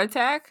having a heart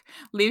attack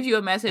leaves you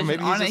a message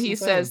and on it, he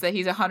says that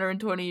he's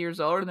 120 years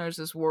old and there's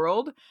this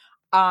world,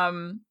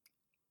 and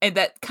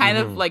that kind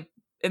of like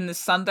in the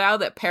sundial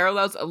that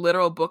parallels a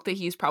literal book that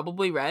he's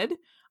probably read.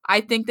 I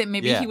think that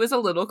maybe he was a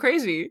little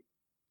crazy.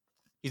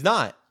 He's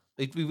not.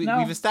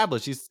 We've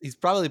established he's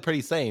probably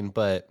pretty sane,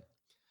 but.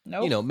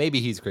 Nope.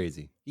 Maybe he's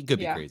crazy. He could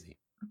be crazy.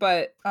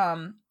 But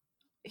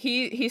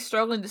he's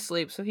struggling to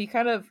sleep, so he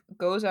kind of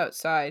goes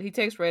outside. He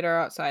takes Radar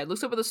outside,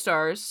 looks up at the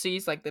stars,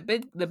 sees like the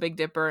Big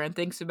Dipper, and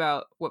thinks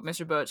about what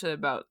Mr. Butch said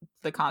about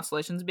the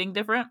constellations being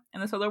different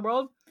in this other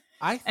world.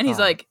 And he's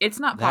like, it's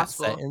not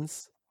possible.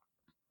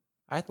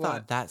 I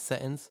thought that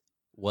sentence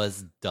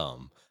was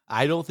dumb.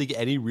 I don't think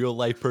any real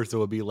life person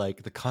would be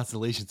like, the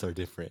constellations are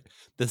different.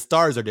 The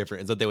stars are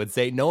different. Is what they would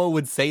say. No one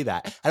would say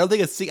that. I don't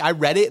think I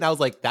read it and I was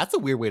like, that's a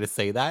weird way to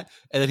say that.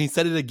 And then he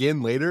said it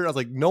again later. I was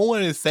like, no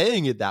one is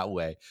saying it that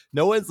way.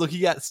 No one's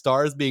looking at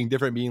stars being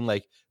different, being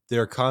like,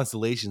 there are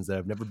constellations that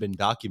have never been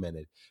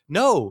documented.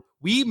 No,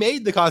 we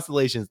made the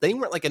constellations. They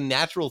weren't like a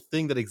natural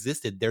thing that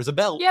existed. There's a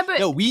belt. Yeah, but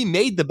no, we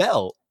made the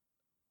belt.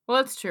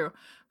 Well, that's true.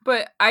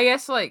 But I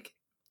guess like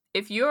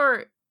if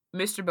you're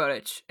Mr.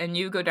 Buttigieg and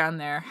you go down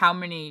there,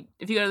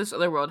 if you go to this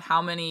other world,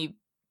 how many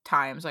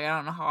times? Like, I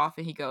don't know how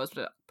often he goes,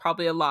 but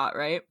probably a lot,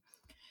 right?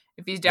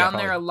 If he's down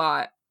there a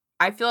lot,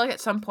 I feel like at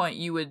some point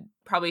you would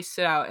probably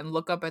sit out and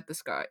look up at the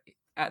sky,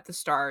 at the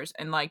stars,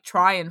 and like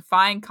try and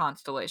find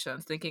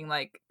constellations, thinking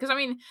like, because I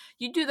mean,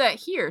 you do that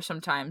here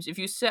sometimes. If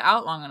you sit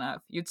out long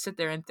enough, you'd sit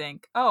there and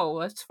think, oh,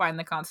 let's find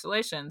the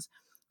constellations.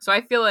 So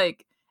I feel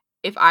like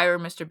if I were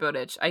Mr.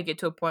 Buttigieg, I'd get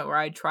to a point where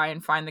I'd try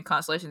and find the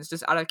constellations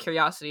just out of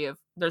curiosity of,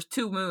 there's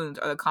two moons.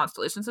 Are the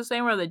constellations the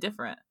same or are they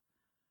different?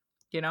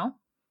 You know?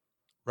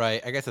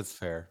 Right. I guess that's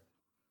fair.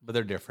 But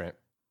they're different.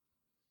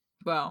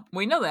 Well,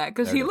 we know that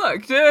because he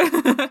looked.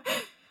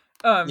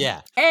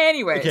 Yeah.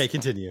 Anyways. Okay,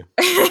 continue.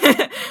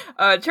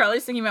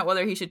 Charlie's thinking about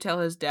whether he should tell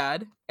his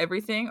dad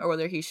everything or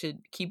whether he should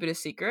keep it a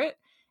secret.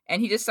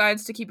 And he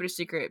decides to keep it a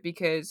secret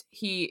because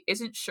he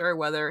isn't sure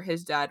whether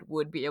his dad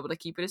would be able to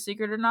keep it a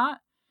secret or not.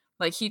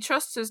 Like, he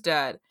trusts his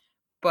dad,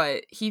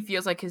 but he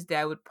feels like his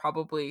dad would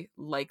probably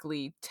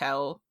likely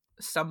tell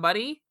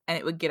somebody and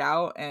it would get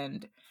out.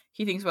 And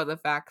he thinks about the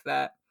fact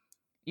that,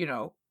 you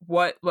know,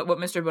 what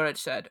Mr. Buttigieg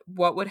said,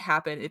 what would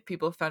happen if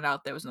people found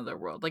out there was another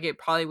world? Like, it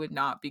probably would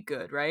not be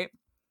good, right?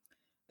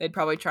 They'd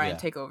probably try and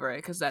take over it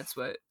because that's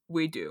what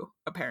we do,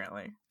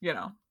 apparently, you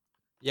know?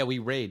 Yeah, we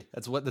raid.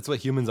 That's what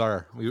humans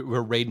are.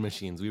 We're raid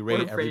machines. We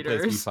raid every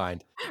place we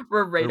find.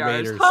 We're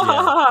radars. We're raiders,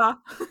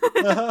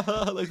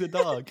 yeah. Like the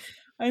dog.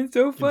 I'm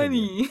so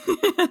funny.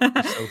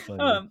 You're so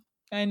funny.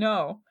 I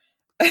know.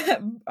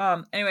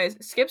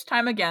 Anyways, skips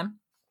time again.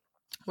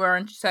 We're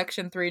in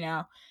section 3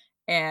 now,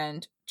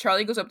 and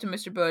Charlie goes up to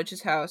Mr.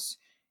 Buttigieg's house,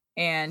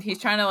 and he's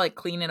trying to like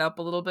clean it up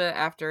a little bit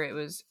after it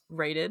was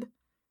raided.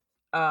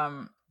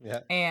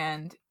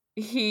 And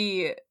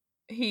he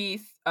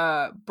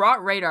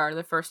brought Radar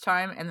the first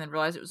time, and then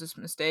realized it was this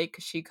mistake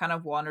because she kind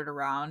of wandered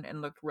around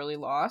and looked really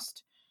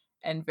lost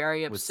and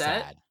very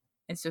upset.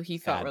 And so he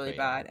felt really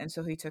bad, and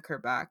so he took her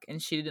back,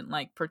 and she didn't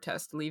like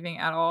protest leaving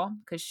at all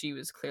because she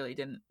was clearly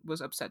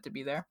was upset to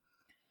be there.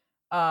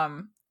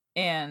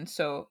 And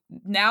so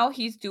now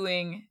he's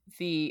doing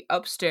the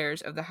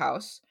upstairs of the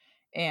house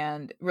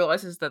and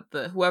realizes that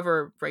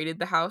whoever raided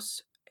the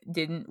house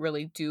didn't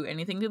really do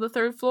anything to the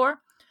third floor.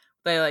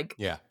 They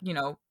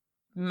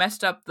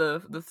messed up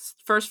the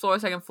first floor,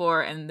 second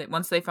floor, and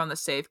once they found the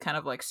safe, kind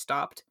of like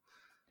stopped.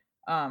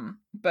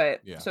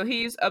 So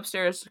he's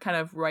upstairs kind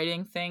of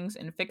writing things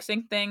and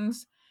fixing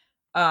things.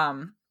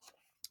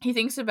 He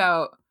thinks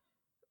about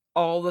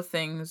all the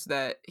things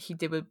that he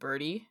did with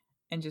Birdie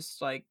and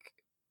just like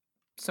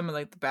some of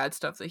like the bad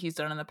stuff that he's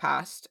done in the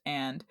past,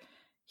 and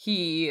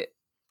he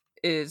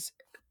is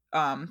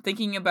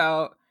thinking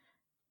about,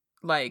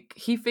 like,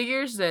 he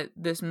figures that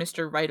this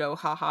Mr. Righto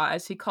haha,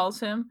 as he calls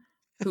him,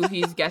 who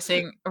he's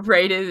guessing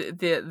raided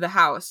the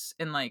house,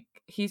 and like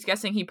he's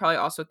guessing he probably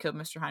also killed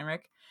Mr.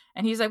 Heinrich.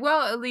 And he's like,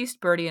 well, at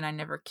least Birdie and I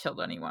never killed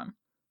anyone.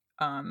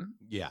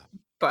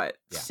 But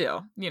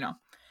still, you know.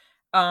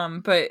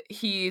 But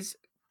he's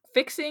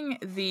fixing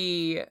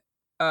the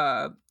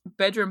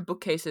bedroom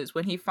bookcases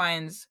when he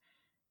finds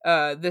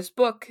this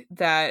book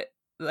that,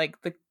 like,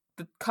 the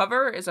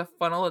cover is a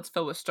funnel that's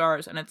filled with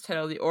stars, and it's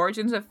titled The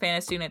Origins of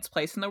Fantasy and Its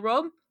Place in the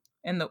World.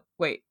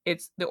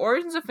 It's The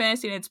Origins of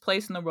Fantasy and Its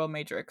Place in the World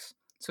Matrix.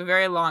 It's a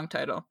very long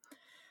title.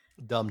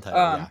 Dumb title,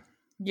 yeah.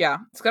 Yeah,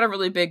 it's got a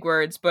really big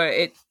words, but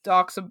it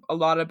talks a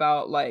lot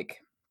about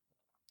like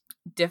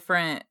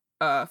different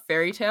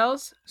fairy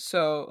tales.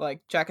 So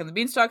like Jack and the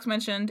Beanstalk's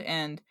mentioned,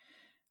 and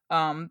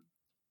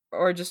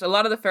or just a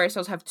lot of the fairy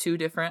tales have two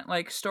different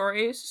like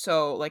stories.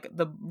 So like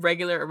the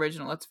regular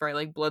original that's very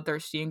like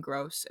bloodthirsty and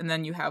gross, and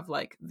then you have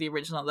like the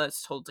original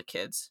that's told to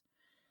kids,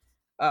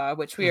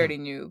 which we already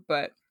knew.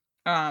 But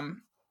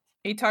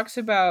he talks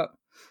about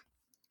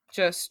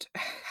just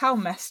how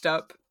messed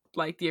up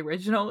like the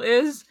original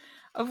is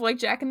of like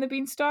Jack and the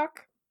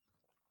Beanstalk.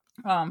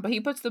 But he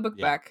puts the book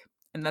back,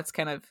 and that's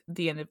kind of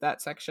the end of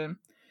that section.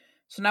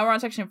 So now we're on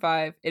section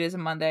 5. It is a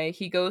Monday.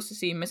 He goes to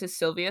see Mrs.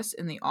 Silvius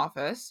in the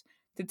office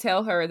to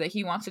tell her that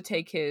he wants to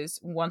take his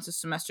once a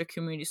semester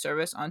community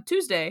service on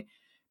Tuesday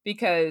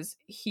because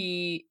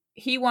he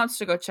wants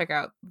to go check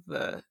out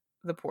the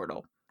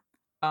portal.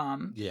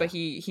 But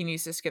he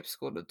needs to skip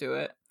school to do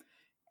it.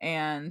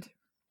 And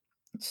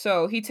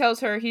so he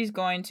tells her he's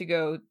going to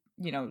go,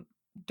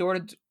 door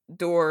to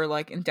door,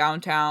 like in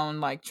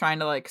downtown, like trying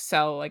to like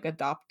sell, like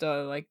adopt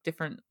a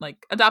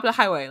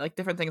highway, like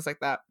different things like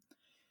that.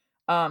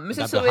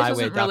 Mrs. Silvius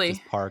doesn't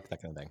really park,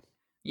 that kind of thing.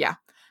 Yeah,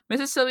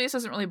 Mrs. Silvius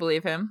doesn't really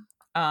believe him.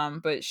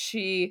 But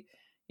she,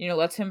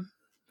 lets him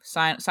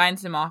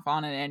signs him off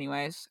on it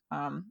anyways.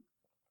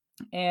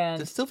 And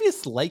does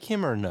Silvius like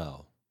him or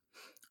no?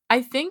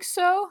 I think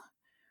so,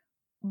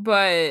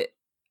 but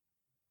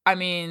I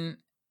mean,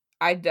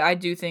 I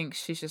do think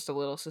she's just a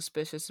little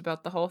suspicious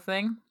about the whole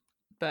thing.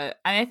 But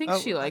I think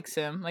she likes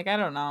him. Like, I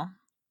don't know.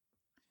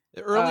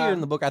 Earlier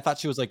in the book, I thought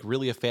she was like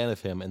really a fan of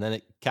him, and then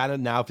it kind of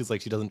now feels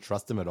like she doesn't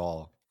trust him at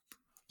all.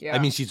 Yeah, I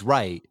mean, she's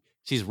right.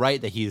 She's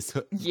right that he's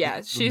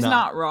she's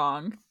not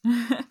wrong.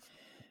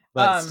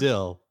 But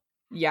still.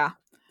 Yeah.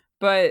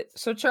 But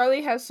so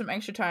Charlie has some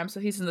extra time, so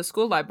he's in the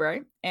school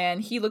library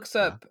and he looks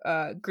up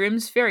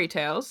Grimm's Fairy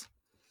Tales.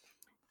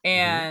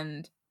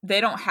 And they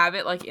don't have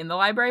it like in the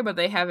library, but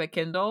they have a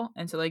Kindle,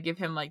 and so they give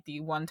him like the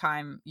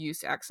one-time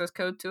use access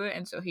code to it,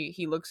 and so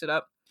he looks it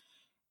up.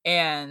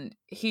 And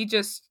he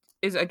just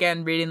is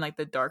again reading like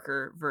the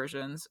darker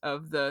versions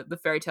of the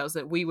fairy tales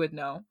that we would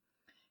know.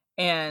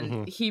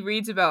 And he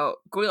reads about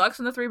Goldilocks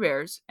and the Three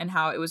Bears and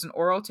how it was an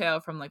oral tale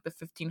from like the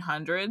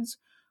 1500s,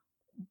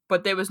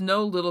 but there was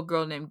no little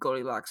girl named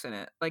Goldilocks in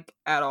it, like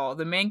at all.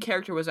 The main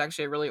character was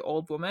actually a really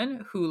old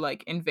woman who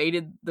like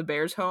invaded the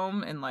bear's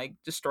home and like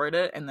destroyed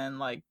it, and then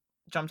like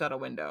jumped out a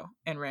window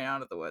and ran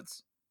out of the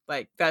woods.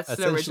 Like that's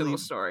the original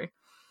story.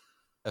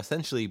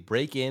 Essentially,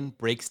 break in,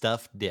 break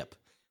stuff, dip.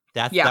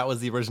 That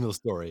was the original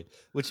story,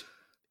 which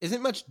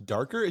isn't much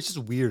darker. It's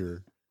just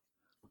weirder.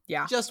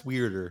 Yeah, just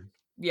weirder.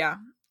 Yeah.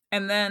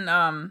 And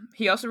then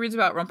he also reads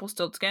about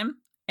Rumpelstiltskin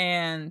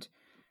and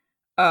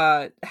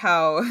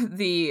how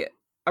the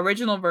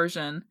original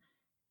version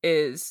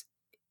is,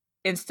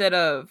 instead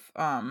of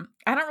I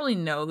don't really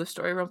know the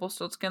story of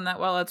Rumpelstiltskin that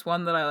well. That's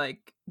one that I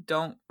like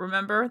don't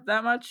remember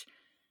that much.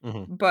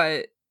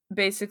 But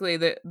basically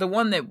the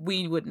one that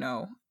we would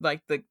know,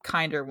 like the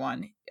kinder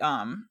one,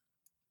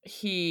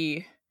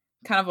 he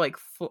kind of like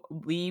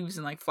leaves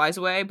and like flies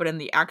away, but in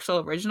the actual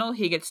original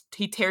he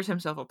tears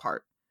himself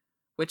apart,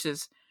 which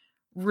is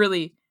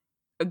really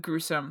a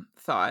gruesome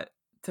thought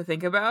to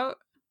think about.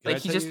 Like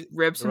he just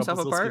rips himself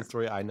apart.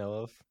 Story I know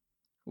of.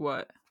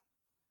 What?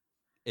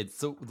 It's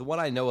so the one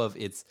I know of.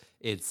 It's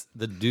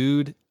the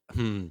dude.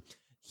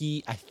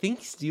 He I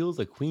think steals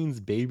a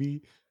queen's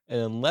baby, and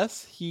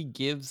unless she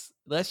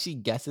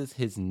guesses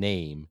his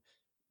name,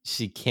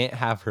 she can't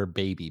have her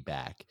baby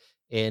back.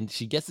 And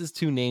she guesses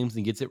 2 names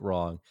and gets it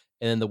wrong.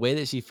 And then the way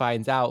that she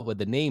finds out what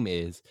the name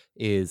is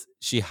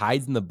she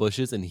hides in the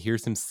bushes and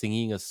hears him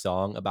singing a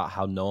song about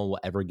how no one will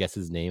ever guess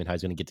his name and how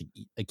he's going to get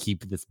to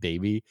keep this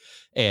baby.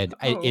 And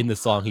in the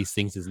song, he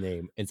sings his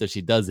name. And so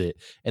she does it.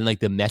 And like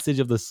the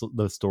message of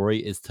the story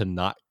is to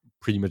not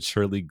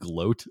prematurely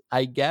gloat,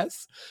 I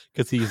guess,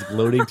 because he's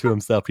gloating to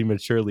himself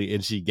prematurely,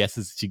 and she gets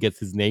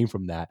his name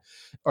from that.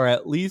 Or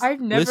at least,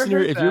 I've never listener,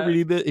 heard if that. you're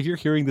reading this, if you're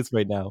hearing this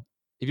right now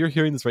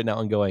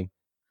and going,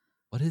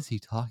 what is he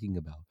talking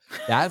about?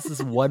 That's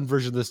this one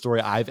version of the story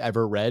I've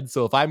ever read.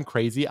 So if I'm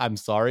crazy, I'm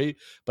sorry,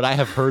 but I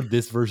have heard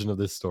this version of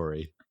this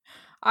story.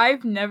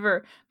 I've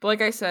never, but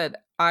like I said,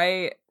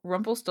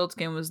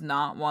 Rumpelstiltskin was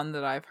not one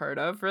that I've heard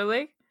of,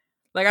 really.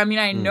 Like, I mean,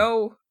 I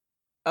know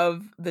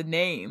of the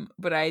name,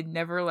 but I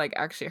never like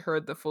actually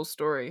heard the full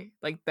story,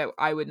 like that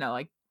I would know.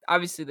 Like,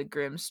 obviously the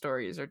Grimm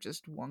stories are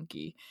just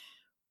wonky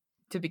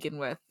to begin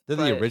with. They're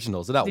the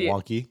originals. They're not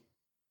wonky.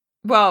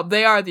 Well,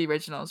 they are the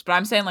originals, but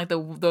I'm saying like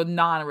the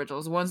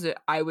non-originals, the ones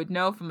that I would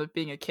know from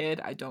being a kid.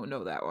 I don't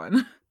know that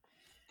one.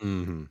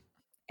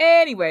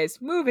 Anyways,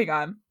 moving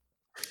on.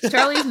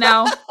 Charlie's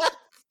now.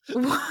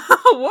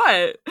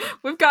 What?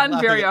 We've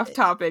gotten very off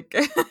topic.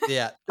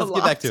 Yeah, let's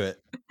get back to it.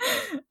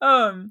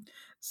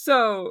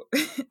 So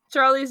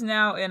Charlie's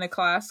now in a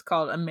class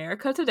called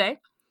America Today,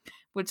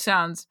 which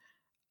sounds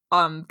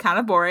kind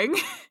of boring.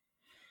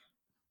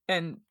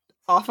 And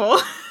awful.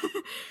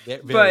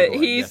 Very But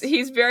boring, yes.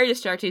 he's very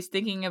distracted. He's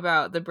thinking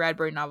about the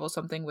Bradbury novel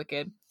Something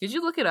Wicked. Did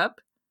you look it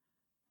up?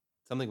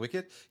 Something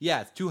Wicked?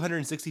 Yeah, it's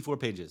 264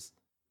 pages.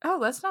 Oh,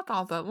 that's not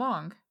all that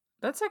long.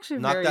 That's actually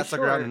Knock very that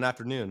sucker out in short. an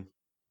afternoon.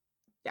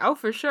 Oh,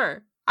 for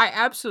sure. I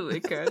absolutely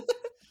could.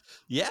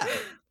 Yeah.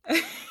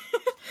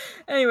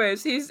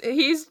 Anyways,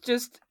 he's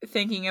just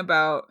thinking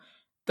about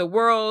the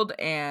world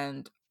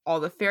and all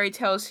the fairy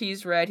tales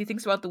he's read. He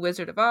thinks about the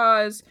Wizard of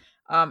Oz.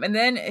 And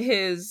then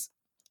his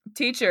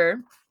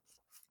teacher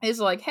is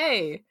like,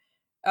 "Hey,"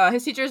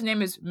 his teacher's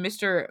name is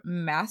Mr.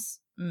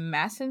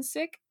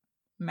 Massensick.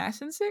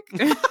 Massensick?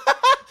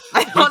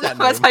 I don't know if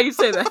that's how you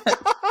say that.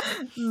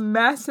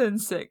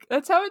 Massensick.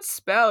 That's how it's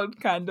spelled,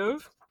 kind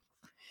of.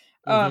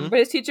 But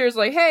his teacher is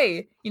like,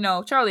 "Hey,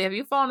 Charlie, have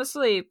you fallen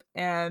asleep?"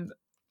 And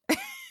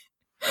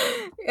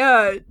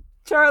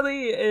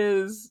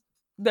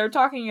they're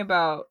talking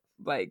about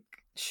like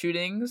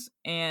shootings,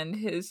 and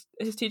his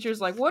teacher's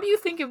like, "What do you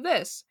think of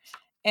this?"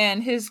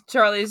 And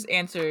Charlie's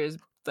answer is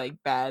like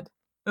bad.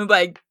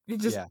 Like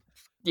just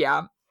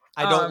yeah.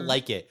 I don't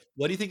like it.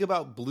 What do you think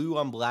about blue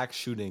on black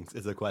shootings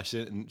is a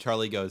question. And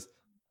Charlie goes,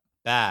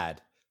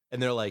 bad.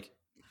 And they're like,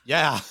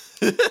 yeah.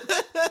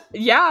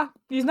 Yeah,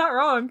 he's not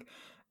wrong.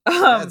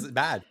 That's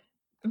bad.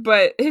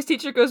 But his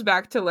teacher goes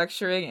back to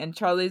lecturing and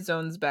Charlie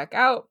zones back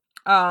out.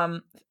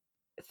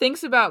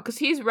 Thinks about, because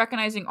he's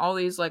recognizing all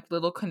these like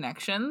little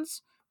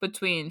connections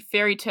between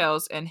fairy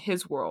tales and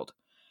his world.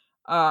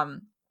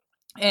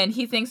 And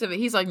he thinks of it,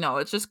 he's like, no,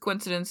 it's just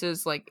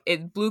coincidences, like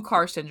it's blue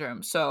car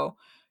syndrome. So,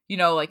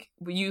 like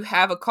when you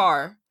have a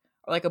car,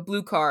 like a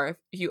blue car,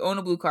 if you own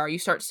a blue car, you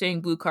start seeing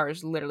blue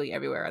cars literally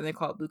everywhere, and they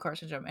call it blue car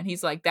syndrome. And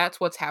he's like, that's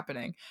what's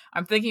happening.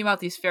 I'm thinking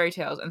about these fairy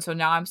tales, and so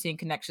now I'm seeing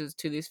connections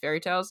to these fairy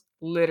tales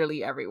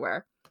literally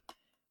everywhere.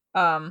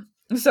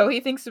 So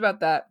he thinks about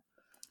that,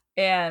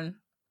 and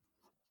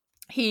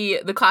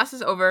the class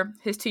is over.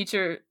 His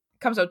teacher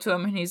comes up to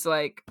him and he's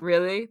like,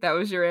 really? That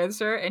was your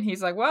answer? And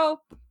he's like,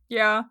 well,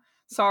 yeah,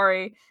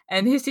 sorry.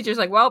 And his teacher's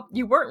like, well,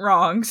 you weren't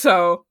wrong,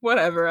 so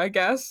whatever, I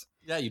guess.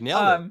 Yeah, you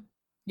nailed it.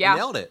 Yeah. You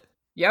nailed it.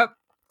 Yep.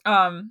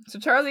 So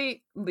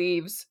Charlie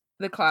leaves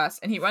the class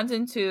and he runs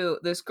into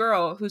this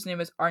girl whose name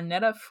is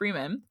Arnetta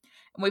Freeman.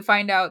 And we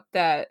find out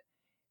that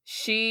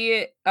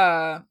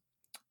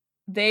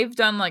they've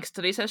done like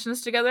study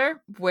sessions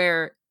together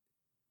where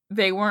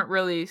they weren't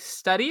really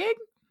studying.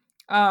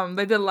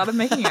 They did a lot of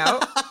making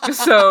out.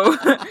 So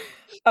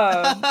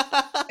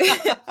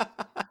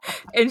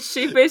and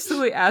she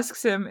basically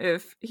asks him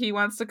if he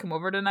wants to come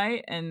over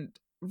tonight and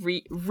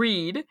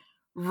read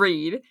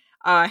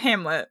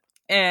Hamlet.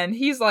 And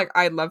he's like,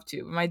 I'd love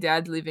to. My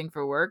dad's leaving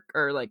for work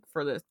or like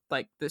for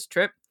this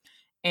trip,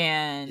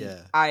 and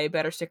I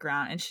better stick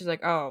around. And she's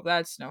like, oh,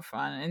 that's no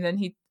fun. And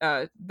then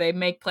they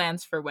make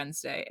plans for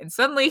Wednesday, and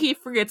suddenly he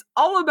forgets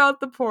all about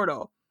the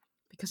portal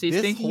because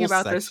he's thinking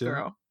about this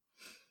girl.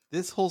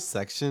 This whole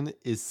section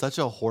is such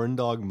a horn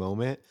dog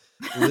moment.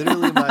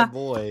 Literally, my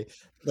boy,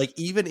 like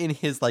even in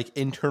his like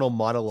internal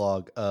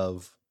monologue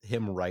of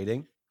him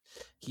writing,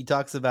 he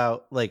talks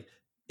about like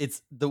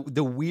it's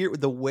the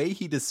way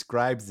he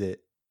describes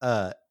it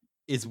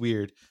is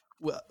weird.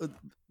 Well,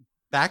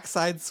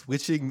 backside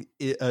switching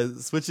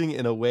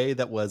in a way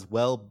that was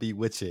well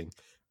bewitching.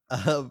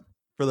 For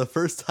the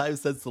first time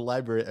since the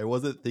library, I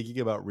wasn't thinking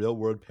about real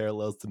world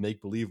parallels to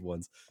make believe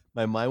ones.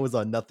 My mind was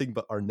on nothing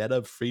but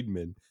Arnetta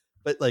Freeman.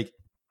 But like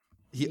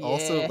he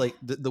also like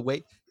the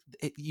way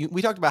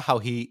we talked about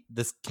how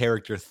this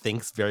character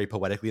thinks very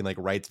poetically and like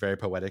writes very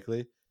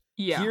poetically.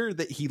 Yeah. Here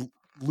that he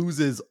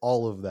loses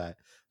all of that.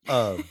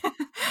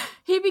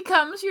 He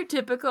becomes your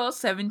typical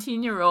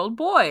 17-year-old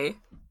boy.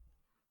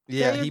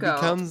 Yeah, he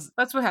becomes.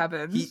 That's what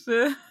happens.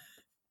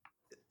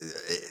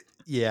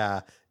 Yeah,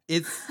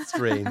 it's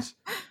strange.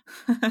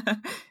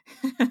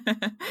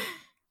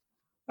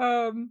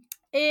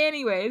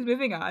 Anyways,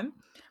 moving on.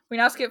 We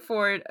now skip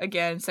forward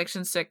again,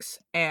 section 6,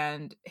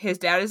 and his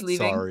dad is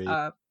leaving. Sorry.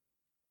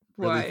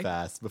 Really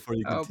fast before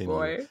you continue. Oh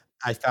boy.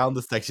 I found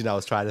the section I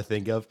was trying to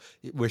think of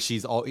where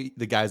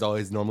the guy's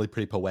always normally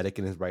pretty poetic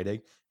in his writing.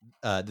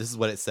 This is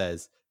what it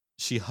says.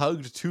 She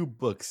hugged 2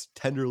 books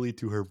tenderly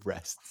to her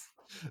breasts,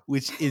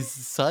 which is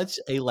such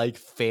a like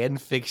fan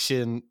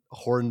fiction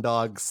horn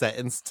dog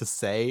sentence to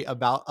say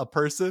about a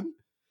person.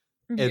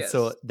 And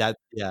so when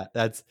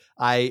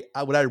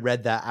I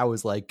read that, I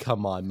was like,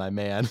 come on, my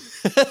man.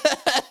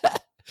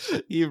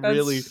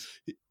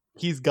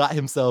 He's got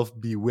himself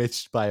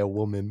bewitched by a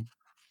woman.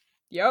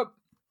 Yep.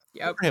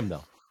 Good for him,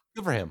 though.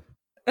 Good for him.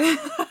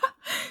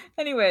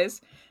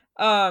 Anyways,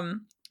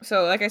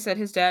 so like I said,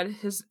 his dad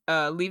is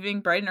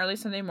leaving bright and early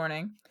Sunday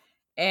morning,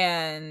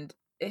 and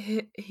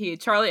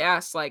Charlie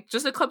asks like,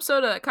 just a club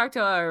soda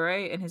cocktail hour,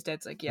 right? And his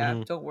dad's like,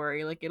 yeah, don't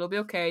worry, like it'll be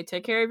okay.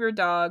 Take care of your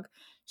dog.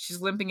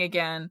 She's limping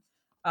again.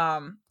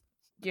 And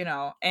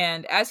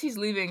as he's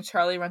leaving,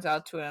 Charlie runs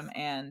out to him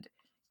and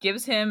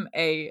gives him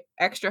a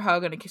extra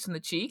hug and a kiss on the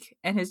cheek.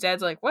 And his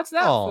dad's like, what's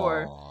that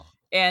for?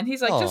 And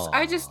he's like,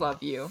 I just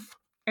love you.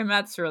 And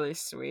that's really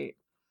sweet.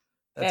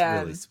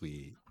 That's really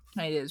sweet.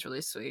 It is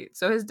really sweet.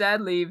 So his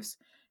dad leaves,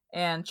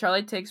 And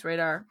Charlie takes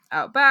Radar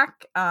out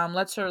back,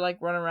 lets her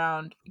like run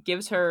around,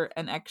 gives her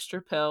an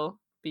extra pill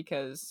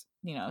because,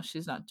 you know,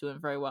 she's not doing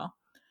very well.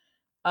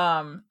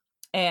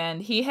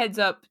 And he heads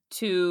up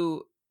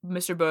to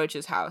Mr.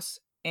 Bowditch's house.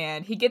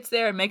 And he gets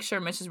there and makes sure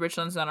Mrs.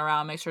 Richland's not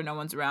around, makes sure no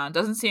one's around,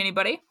 doesn't see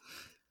anybody.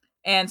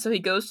 And so he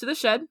goes to the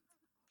shed,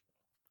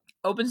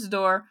 opens the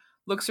door,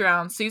 looks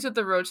around, sees that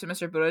the roach that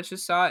Mr. Bowditch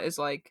just saw is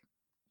like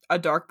a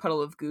dark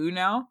puddle of goo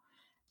now.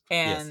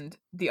 And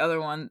the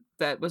other one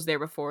that was there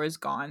before is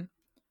gone.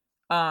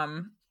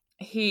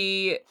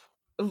 He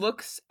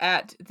looks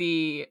at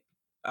the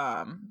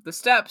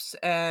steps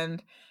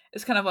and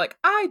is kind of like,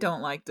 I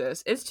don't like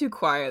this. It's too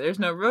quiet. There's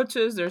no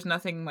roaches. There's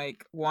nothing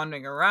like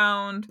wandering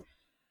around.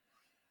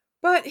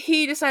 But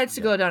he decides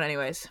to go down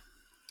anyways.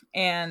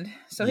 And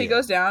so he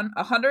goes down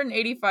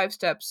 185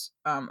 steps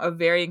of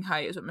varying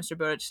height is what Mr.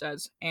 Bowditch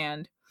says.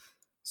 And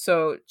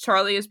so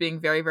Charlie is being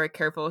very, very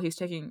careful. He's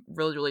taking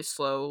really, really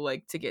slow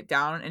like to get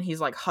down. And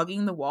he's like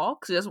hugging the wall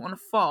because he doesn't want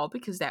to fall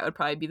because that would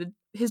probably be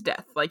his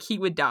death. Like he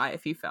would die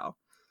if he fell.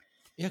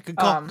 Yeah, good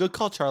call. Good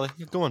call, Charlie.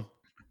 Go on.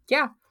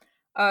 Yeah.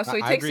 So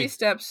he takes these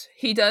steps.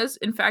 He does,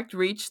 in fact,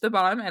 reach the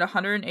bottom at the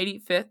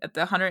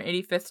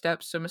 185th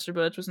step. So Mr.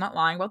 Bowditch was not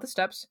lying about the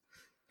steps.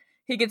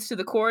 He gets to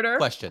the corridor.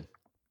 Question.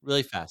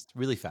 Really fast.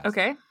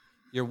 Okay.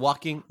 You're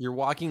walking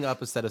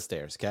up a set of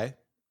stairs, okay?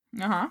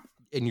 Uh-huh.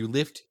 And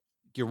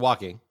you're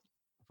walking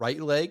right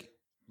leg,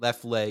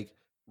 left leg,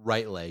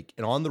 right leg.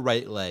 And on the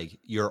right leg,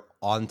 you're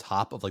on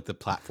top of like the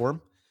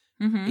platform.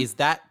 Mm-hmm. Is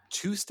that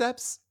 2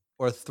 steps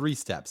or 3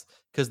 steps?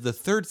 Because the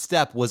third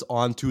step was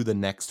onto the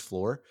next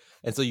floor.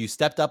 And so you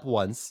stepped up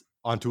once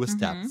onto a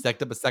step,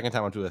 stepped up a second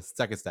time onto a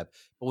second step.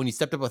 But when you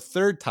stepped up a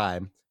third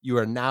time, you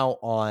are now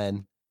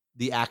on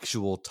the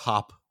actual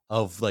top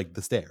of like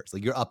the stairs.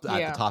 Like you're up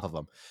at the top of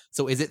them.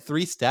 So is it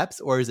 3 steps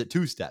or is it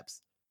 2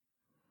 steps?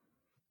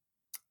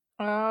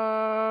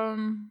 I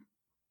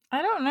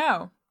don't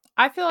know.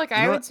 I feel like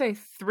I would say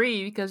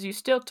 3 because you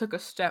still took a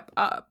step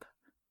up.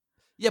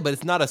 Yeah, but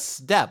it's not a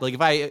step. Like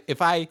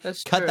if I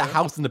cut the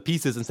house into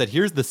pieces and said,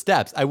 here's the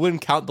steps, I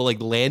wouldn't count the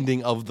like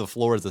landing of the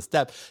floor as a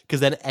step because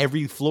then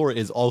every floor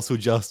is also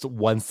just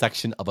one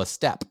section of a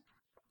step.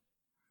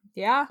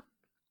 Yeah.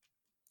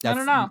 I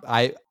don't know.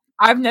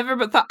 I've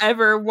never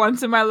ever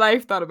once in my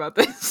life thought about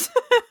this.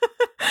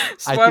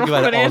 So I don't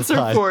have an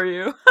answer for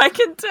you. I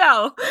can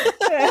tell.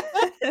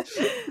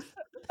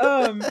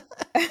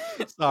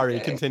 Sorry,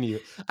 continue.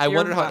 I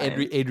wonder how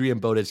Adrian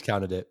Bowditch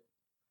counted it.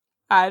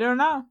 I don't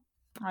know.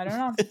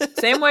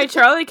 Same way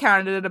Charlie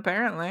counted it,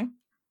 apparently.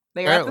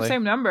 They got the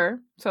same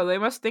number, so they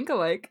must think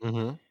alike.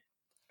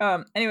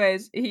 Mm-hmm.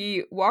 Anyways,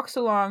 he walks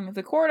along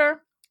the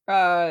corridor.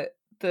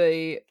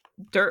 The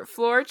dirt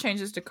floor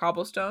changes to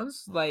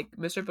cobblestones, like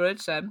Mr.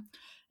 Bowditch said.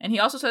 And he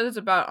also says it's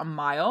about a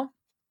mile.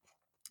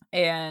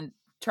 And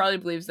Charlie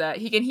believes that.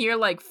 He can hear,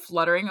 like,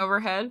 fluttering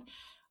overhead,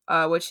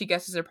 which he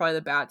guesses are probably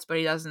the bats, but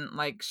he doesn't,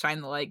 like,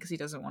 shine the light because he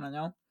doesn't want to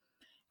know.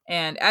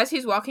 And as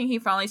he's walking, he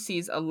finally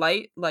sees a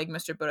light, like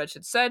Mr. Bowditch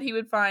had said he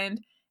would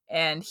find,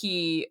 and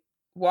he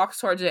walks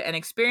towards it and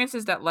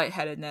experiences that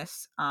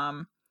lightheadedness.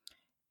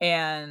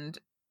 And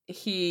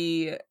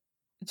he's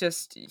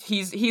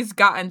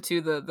gotten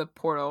to the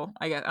portal.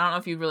 I guess I don't know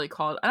if you'd really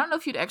call it. I don't know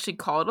if you'd actually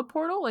call it a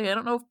portal. Like I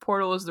don't know if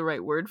portal is the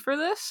right word for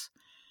this.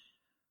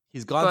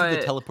 He's gone through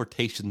the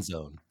teleportation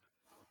zone.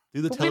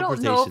 We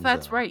don't know if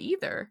that's right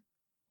either.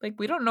 Like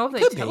we don't know if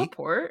they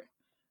teleport.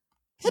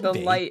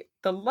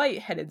 The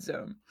light-headed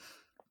zone.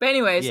 But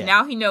anyways,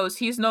 now he knows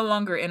he's no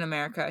longer in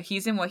America.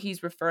 He's in what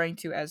he's referring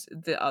to as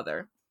the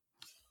other.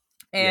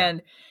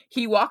 And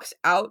he walks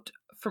out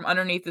from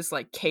underneath this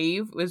like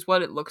cave is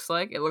what it looks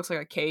like. It looks like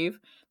a cave.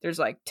 There's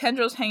like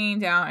tendrils hanging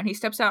down and he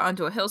steps out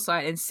onto a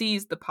hillside and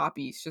sees the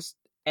poppies just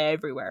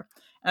everywhere.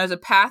 And there's a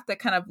path that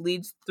kind of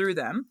leads through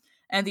them.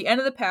 And at the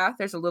end of the path,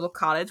 there's a little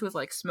cottage with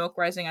like smoke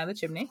rising out of the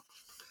chimney.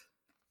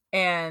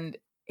 And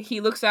he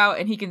looks out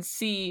and he can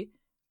see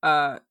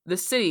the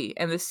city,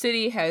 and the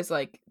city has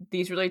like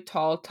these really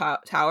tall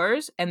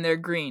towers and they're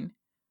green,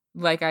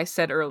 like I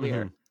said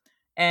earlier.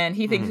 And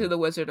he thinks of the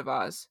Wizard of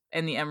Oz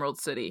and the Emerald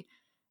City.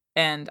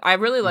 And I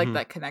really like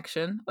that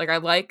connection. Like I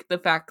like the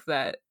fact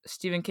that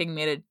Stephen King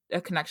made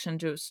a connection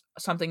to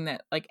something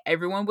that like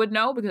everyone would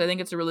know, because I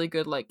think it's a really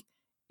good like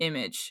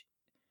image.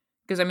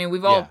 Because I mean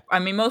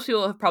most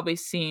people have probably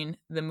seen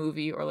the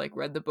movie or like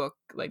read the book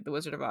like The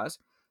Wizard of Oz.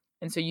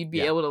 And so you'd be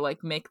able to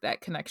like make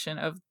that connection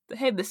of,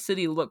 hey, the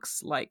city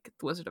looks like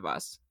the Wizard of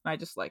Oz. And I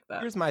just like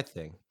that. Here's my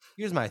thing.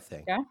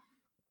 Okay.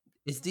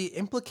 Is the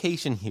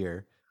implication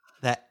here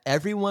that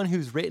everyone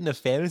who's written a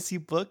fantasy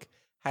book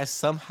has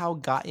somehow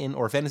gotten,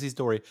 or a fantasy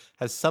story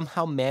has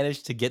somehow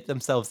managed to get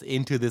themselves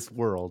into this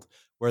world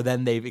where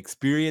then they've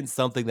experienced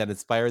something that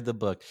inspired the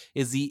book?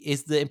 Is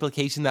the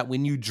implication that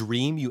when you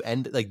dream, you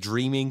end like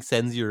dreaming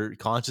sends your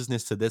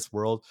consciousness to this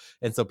world,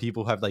 and so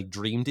people have like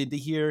dreamed into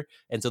here,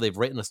 and so they've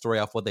written a story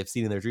off what they've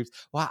seen in their dreams?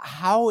 Well,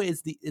 how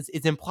is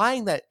it's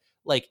implying that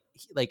like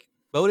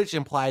Bowditch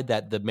implied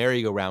that the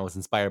merry-go-round was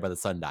inspired by the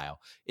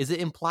sundial. Is it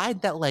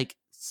implied that like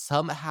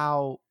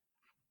somehow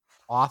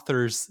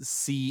authors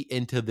see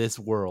into this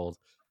world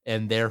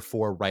and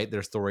therefore write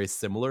their stories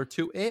similar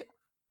to it.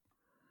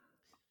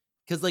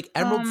 Because like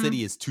Emerald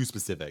City is too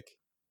specific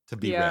to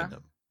be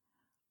random.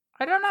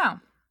 I don't know.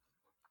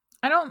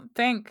 I don't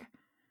think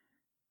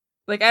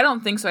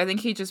so. I think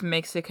he just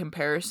makes a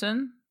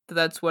comparison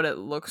that's what it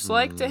looks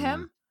like to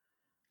him.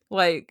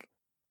 Like,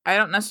 I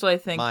don't necessarily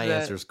think my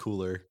answer's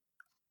cooler.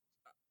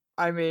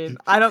 I mean,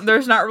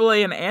 there's not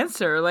really an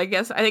answer. Like,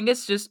 I think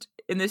it's just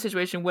in this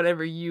situation,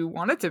 whatever you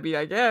want it to be,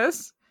 I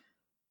guess.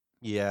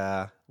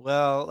 Yeah.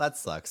 Well, that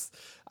sucks.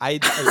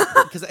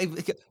 Because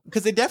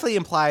they definitely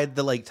implied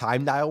the like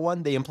time dial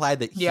one. They implied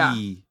that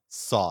he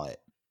saw it.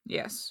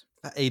 Yes.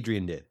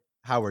 Adrian did.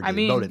 Howard did. I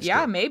mean, Bowditch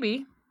did.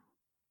 Maybe.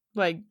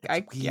 Like,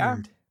 I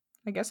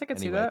guess I could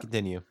see that.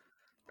 Continue.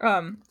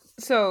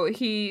 So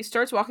he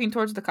starts walking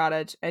towards the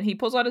cottage, and he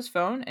pulls out his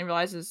phone and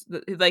realizes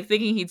that, like,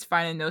 thinking he'd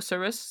find a no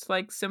service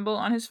like symbol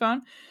on his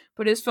phone,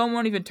 but his phone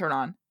won't even turn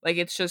on. Like,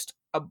 it's just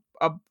a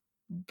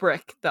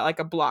brick that, like,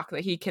 a block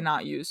that he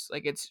cannot use.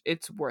 Like,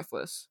 it's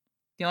worthless.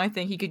 The only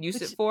thing he could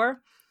use it for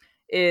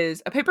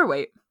is a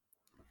paperweight.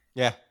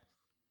 Yeah,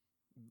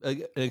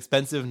 an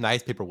expensive,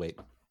 nice paperweight.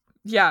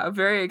 Yeah, a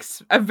very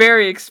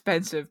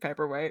expensive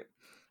paperweight,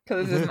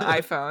 because this is an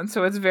iPhone,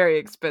 so it's very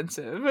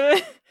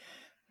expensive.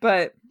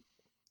 But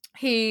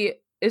he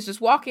is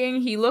just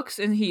walking. He looks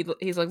and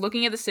he's like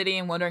looking at the city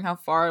and wondering how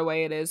far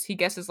away it is. He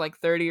guesses like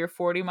 30 or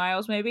 40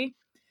 miles maybe.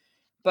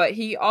 But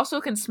he also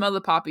can smell the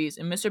poppies,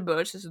 and Mr.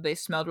 Bowditch says they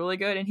smelled really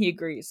good, and he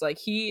agrees. Like,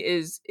 he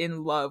is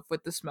in love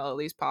with the smell of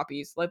these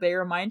poppies. Like, they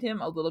remind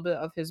him a little bit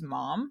of his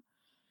mom,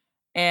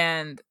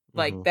 and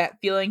like that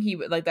feeling he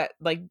would like, that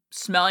like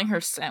smelling her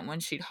scent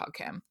when she'd hug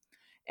him.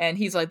 And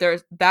he's like,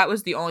 that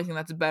was the only thing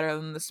that's better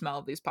than the smell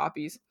of these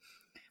poppies,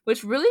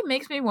 which really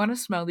makes me want to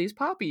smell these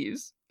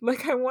poppies.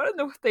 Like, I want to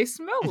know what they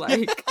smell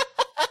like.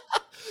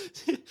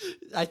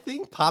 I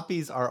think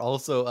poppies are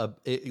also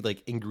a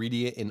like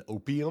ingredient in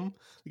opium.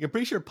 Like, I'm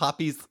pretty sure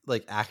poppies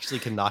like actually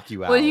can knock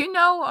you out. Well, you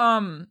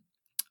know,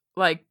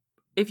 like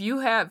if you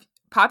have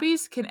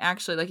poppies can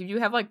actually, like, if you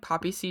have like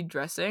poppy seed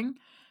dressing,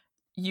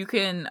 you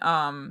can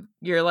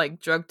your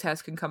like drug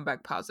test can come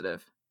back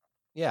positive.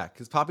 Yeah,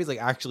 because poppies like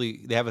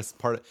actually they have a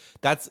part.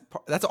 That's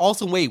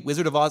also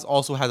Wizard of Oz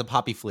also has a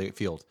poppy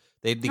field.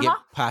 They get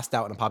passed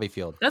out in a poppy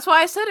field. That's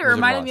why I said it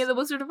reminded me of the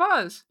Wizard of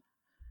Oz.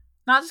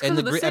 Not just because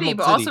of the city,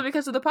 but also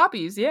because of the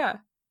poppies, yeah.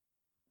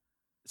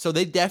 So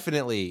they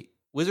definitely...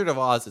 Wizard of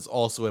Oz is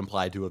also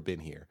implied to have been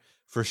here.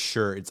 For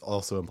sure, it's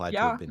also implied to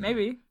have been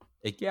maybe.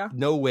 Here.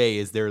 No way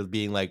is there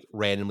being, like,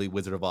 randomly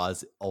Wizard of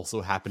Oz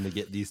also happened to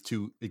get these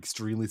two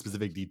extremely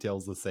specific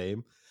details the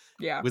same.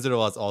 Yeah. Wizard of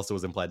Oz also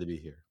was implied to be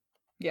here.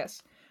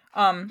 Yes.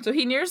 So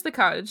he nears the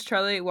cottage.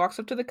 Charlie walks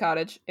up to the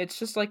cottage. It's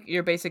just like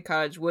your basic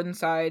cottage, wooden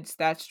sides,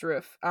 thatched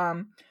roof.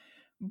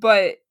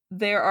 But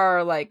there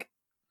are, like,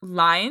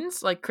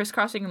 lines, like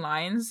crisscrossing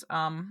lines,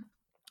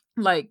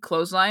 like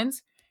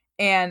clotheslines,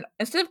 and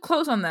instead of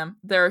clothes on them,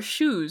 there are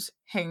shoes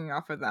hanging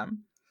off of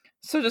them.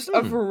 So just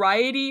a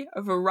variety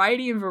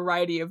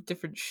of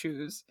different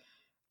shoes.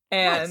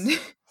 And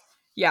nice.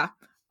 Yeah.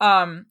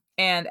 And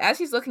as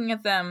he's looking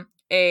at them,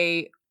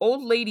 a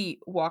old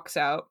lady walks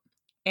out,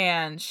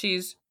 and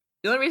she's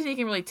the only reason you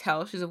can really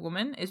tell she's a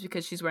woman is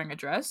because she's wearing a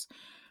dress.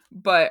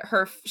 But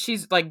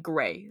she's like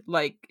gray.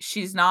 Like,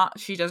 she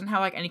doesn't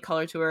have like any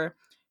color to her.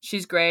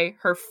 She's gray.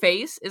 Her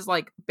face is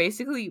like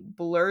basically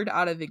blurred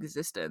out of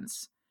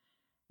existence.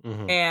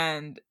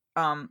 And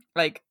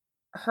like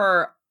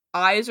her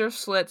eyes are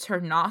slits,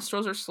 her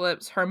nostrils are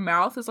slits, her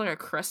mouth is like a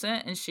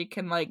crescent, and she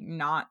can like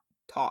not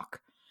talk.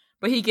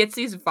 But he gets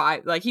these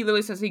vibe, like he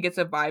literally says he gets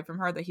a vibe from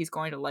her that he's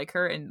going to like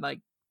her, and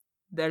like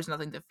there's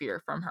nothing to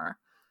fear from her.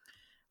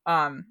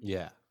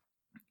 Yeah.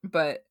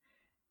 But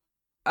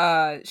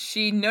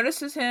she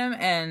notices him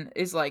and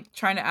is like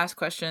trying to ask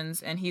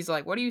questions, and he's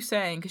like, what are you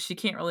saying? Because she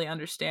can't really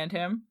understand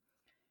him.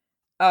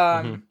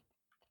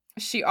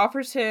 She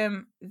offers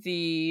him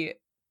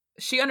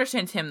she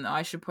understands him, though,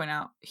 I should point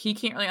out. He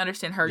can't really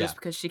understand her just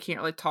because she can't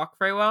really talk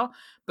very well,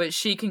 but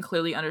she can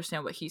clearly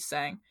understand what he's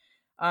saying.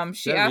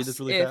 She asks read this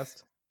really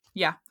fast?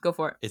 Yeah, go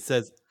for it. It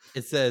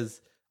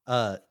says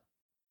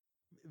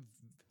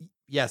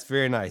yes,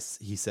 very nice,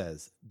 he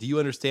says. Do you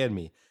understand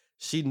me?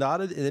 She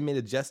nodded and then made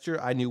a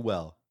gesture I knew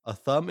well. A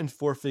thumb and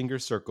forefinger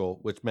circle,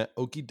 which meant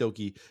okie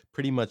dokie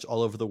pretty much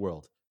all over the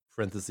world.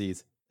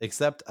 Parentheses.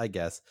 Except, I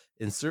guess,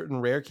 in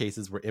certain rare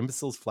cases where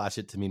imbeciles flash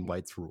it to mean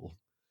whites rule.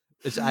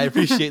 Which I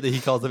appreciate that he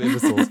calls them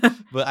imbeciles,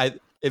 but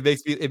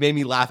it made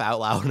me laugh out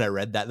loud when I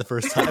read that the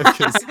first time,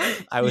 because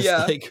I was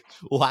like,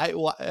 why?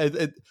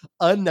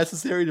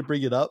 Unnecessary to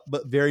bring it up,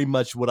 but very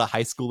much what a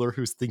high schooler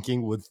who's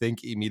thinking would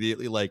think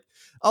immediately, like,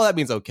 oh, that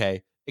means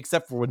okay,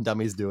 except for when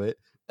dummies do it.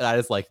 And I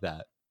just like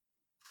that.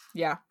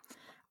 Yeah.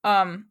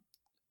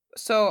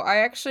 So I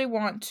actually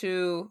want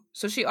to,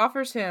 so she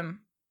offers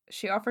him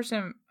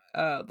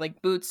like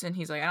boots, and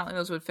he's like, I don't think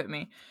those would fit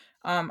me.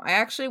 I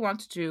actually want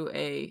to do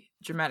a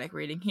dramatic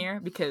reading here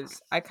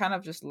because I kind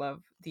of just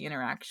love the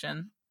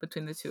interaction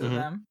between the two of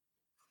them.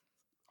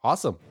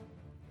 Awesome.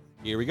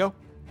 Here we go.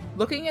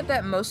 Looking at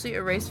that mostly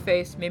erased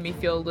face made me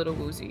feel a little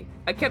woozy.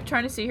 I kept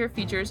trying to see her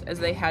features as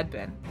they had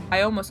been.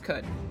 I almost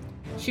could.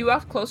 She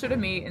walked closer to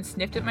me and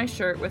sniffed at my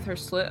shirt with her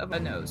slit of a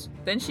nose.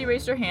 Then she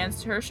raised her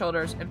hands to her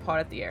shoulders and pawed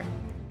at the air.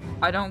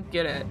 I don't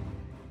get it.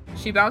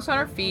 She bounced on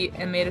her feet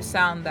and made a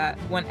sound that,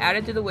 when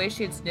added to the way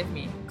she had sniffed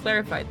me,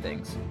 clarified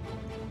things.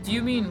 Do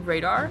you mean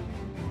radar?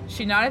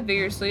 She nodded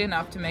vigorously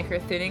enough to make her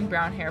thinning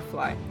brown hair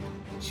fly.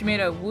 She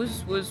made a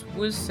wooz wooz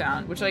wooz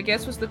sound, which I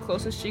guess was the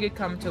closest she could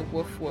come to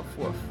woof woof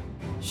woof.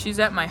 She's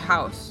at my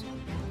house.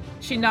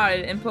 She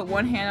nodded and put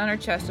one hand on her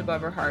chest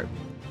above her heart.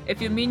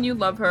 If you mean you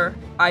love her,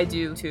 I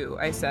do too,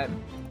 I said.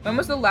 When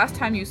was the last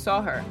time you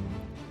saw her?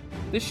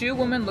 The shoe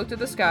woman looked at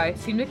the sky,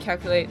 seemed to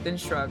calculate, then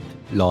shrugged.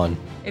 Lawn.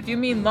 If you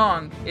mean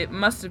long, it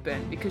must have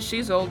been, because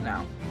she's old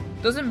now.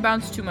 Doesn't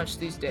bounce too much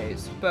these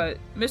days. But,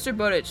 Mr.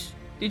 Bowditch,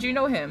 did you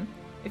know him?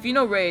 If you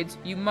know Raids,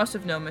 you must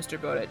have known Mr.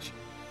 Bowditch.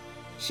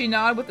 She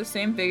nodded with the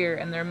same vigor,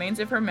 and the remains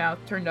of her mouth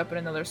turned up in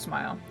another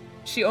smile.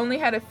 She only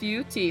had a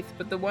few teeth,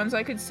 but the ones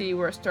I could see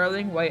were a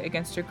startling white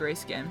against her gray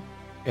skin.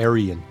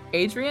 Arian.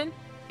 Adrian?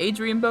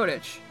 Adrian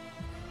Bowditch.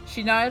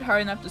 She nodded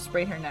hard enough to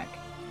sprain her neck.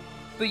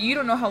 But you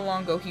don't know how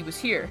long ago he was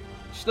here.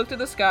 She looked at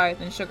the sky,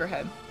 then shook her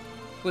head.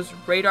 Was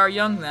Radar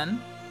young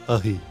then?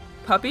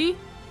 Puppy?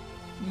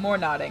 More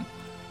nodding.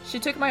 She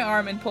took my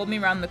arm and pulled me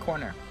around the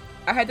corner.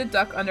 I had to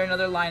duck under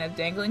another line of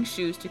dangling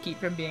shoes to keep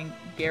from being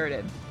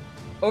garroted.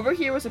 Over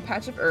here was a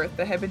patch of earth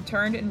that had been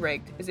turned and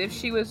raked, as if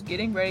she was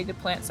getting ready to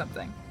plant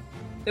something.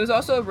 There was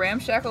also a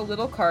ramshackle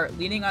little cart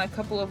leaning on a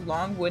couple of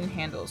long wooden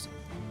handles.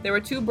 There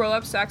were 2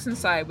 burlap sacks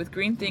inside with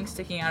green things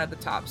sticking out of the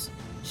tops.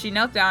 She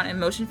knelt down and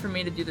motioned for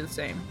me to do the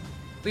same.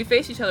 We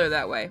faced each other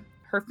that way.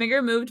 Her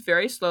finger moved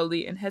very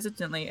slowly and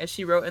hesitantly as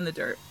she wrote in the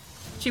dirt.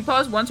 She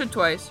paused once or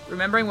twice,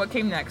 remembering what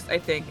came next, I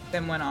think,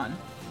 then went on.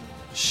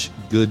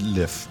 Good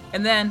lift.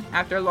 And then,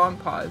 after a long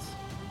pause,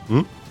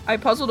 I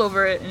puzzled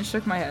over it and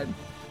shook my head.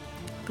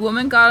 The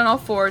woman got on all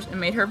fours and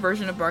made her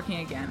version of barking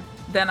again.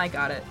 Then I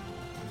got it.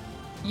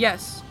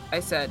 Yes, I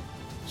said.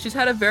 She's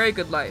had a very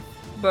good life,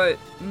 but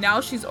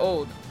now she's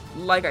old,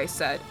 like I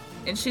said,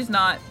 and she's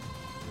not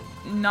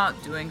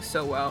doing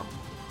so well.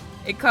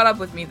 It caught up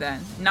with me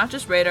then, not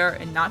just Radar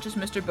and not just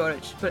Mr.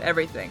 Bowditch, but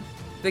everything.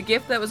 The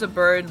gift that was a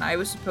burden I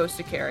was supposed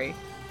to carry,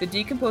 the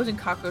decomposing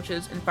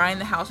cockroaches, and finding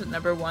the house at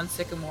number 1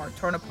 Sycamore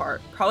torn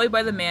apart, probably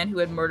by the man who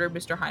had murdered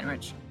Mr.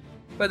 Heinrich.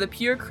 By the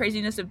pure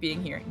craziness of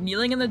being here,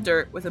 kneeling in the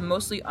dirt with a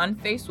mostly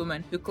unfaced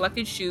woman who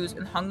collected shoes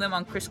and hung them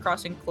on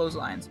crisscrossing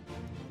clotheslines.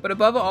 But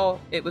above all,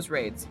 it was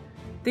Raids.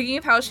 Thinking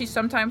of how she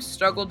sometimes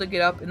struggled to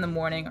get up in the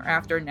morning or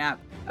after a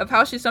nap, of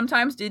how she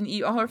sometimes didn't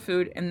eat all her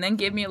food and then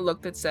gave me a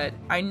look that said,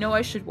 I know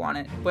I should want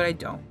it, but I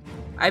don't.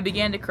 I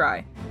began to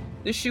cry.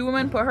 The shoe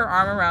woman put her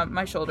arm around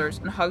my shoulders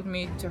and hugged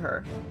me to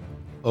her.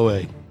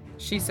 Away.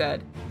 She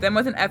said. Then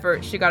with an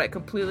effort, she got it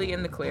completely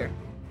in the clear.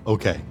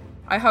 Okay.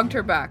 I hugged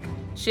her back.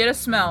 She had a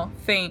smell,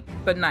 faint,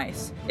 but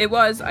nice. It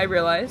was, I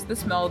realized, the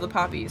smell of the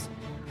poppies.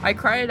 I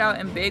cried it out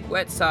in big,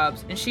 wet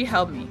sobs, and she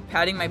held me,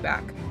 patting my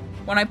back.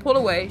 When I pulled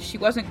away, she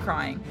wasn't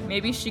crying.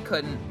 Maybe she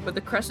couldn't, but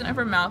the crescent of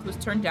her mouth was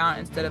turned down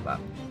instead of up.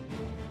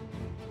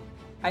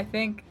 I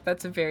think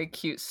that's a very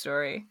cute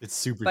story. It's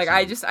super like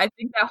cute. I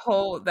think that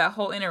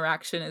whole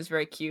interaction is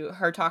very cute.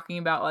 Her talking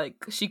about like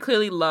she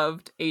clearly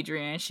loved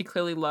Adrian, she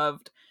clearly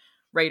loved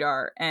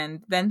Radar,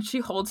 and then she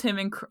holds him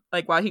and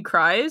like while he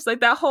cries. Like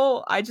that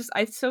whole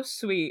it's so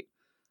sweet.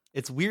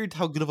 It's weird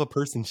how good of a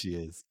person she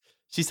is.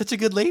 She's such a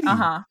good lady.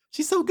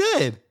 She's so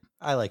good.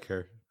 I like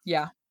her.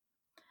 Yeah.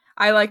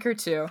 I like her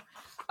too.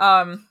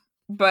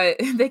 But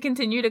they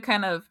continue to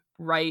kind of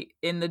write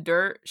in the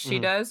dirt, she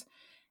does.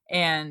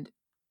 And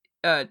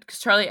because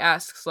Charlie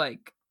asks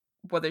like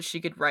whether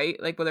she could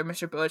write, like whether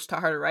Mr. Bowditch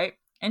taught her to write,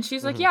 and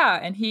she's like, yeah.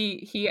 And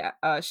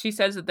she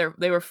says that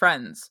they were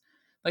friends.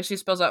 Like she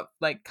spells out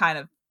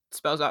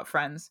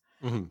friends.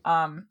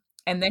 And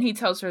then he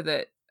tells her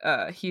that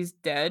he's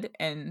dead,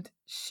 and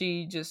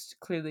she just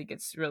clearly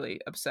gets really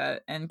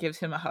upset and gives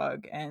him a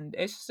hug, and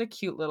it's just a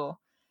cute little.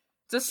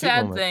 It's a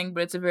sad thing,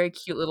 but it's a very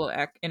cute little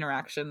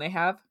interaction they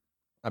have.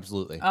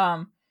 Absolutely.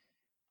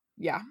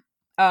 Yeah.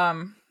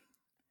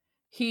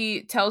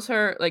 He tells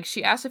her, like,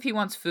 she asks if he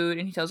wants food,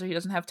 and he tells her he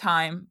doesn't have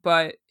time,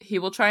 but he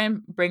will try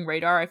and bring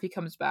Radar if he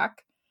comes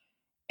back.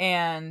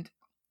 And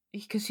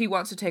because he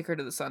wants to take her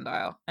to the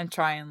sundial and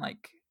try and,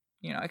 like,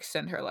 you know,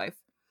 extend her life.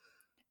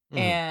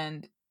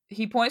 And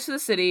he points to the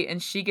city,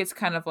 and she gets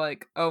kind of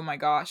like, oh my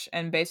gosh.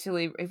 And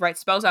basically,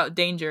 spells out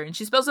danger, and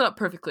she spells it out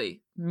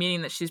perfectly,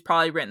 meaning that she's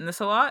probably written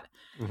this a lot.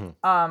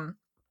 And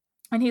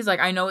he's like,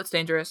 I know it's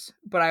dangerous,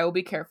 but I will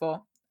be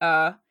careful.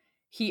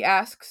 He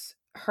asks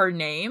her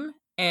name,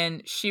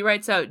 and she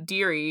writes out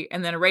Dearie,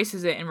 and then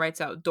erases it and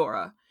writes out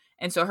Dora.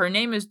 And so her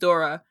name is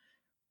Dora,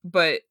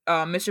 but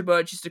Mr.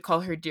 Bowditch used to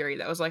call her Dearie.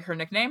 That was like her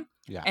nickname.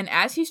 Yeah. And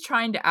as he's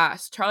trying to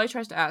ask, Charlie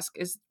tries to ask,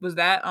 is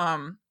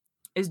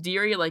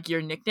Dearie like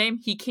your nickname?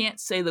 He can't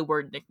say the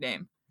word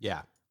nickname.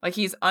 Yeah. Like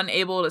he's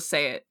unable to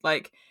say it.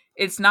 Like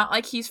it's not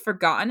like he's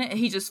forgotten it.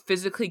 He just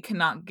physically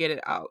cannot get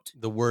it out.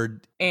 The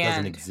word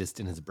doesn't exist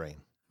in his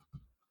brain.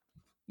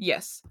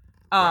 Yes.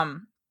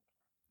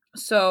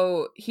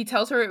 So he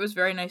tells her it was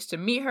very nice to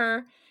meet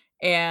her,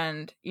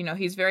 and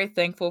he's very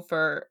thankful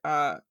for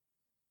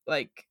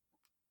like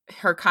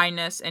her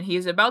kindness, and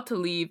he's about to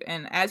leave,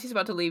 and as he's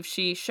about to leave,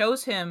 she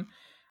shows him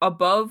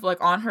above,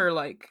 like on her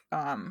I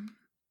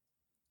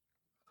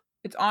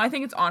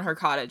think it's on her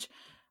cottage,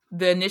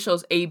 the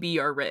initials AB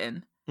are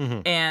written.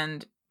 Mm-hmm.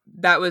 And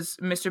that was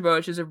Mr.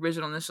 Bowish's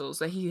original initials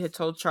that he had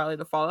told Charlie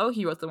to follow.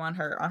 He wrote them on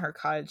her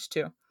cottage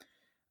too.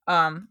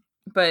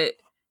 But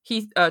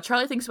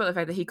Charlie thinks about the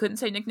fact that he couldn't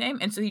say nickname,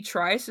 and so he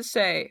tries to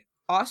say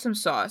awesome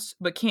sauce,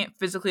 but can't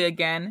physically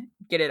again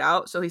get it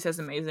out, so he says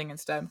amazing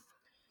instead.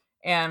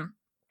 And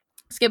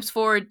skips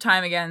forward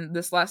time again,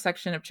 this last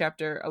section of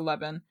chapter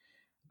 11.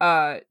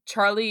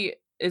 Charlie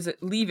is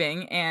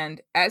leaving,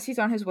 and as he's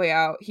on his way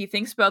out, he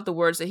thinks about the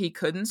words that he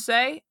couldn't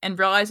say and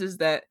realizes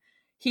that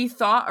he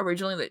thought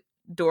originally that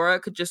Dora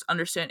could just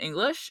understand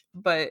English,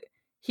 but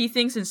he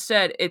thinks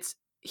instead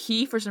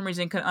he for some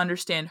reason can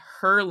understand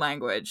her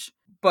language,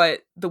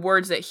 but the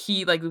words that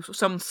he, like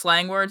some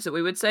slang words that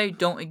we would say,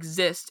 don't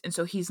exist, and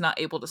so he's not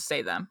able to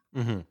say them.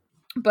 Mm-hmm.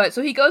 But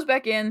so he goes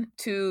back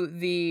into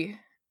the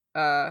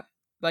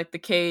the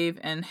cave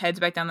and heads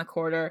back down the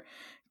corridor,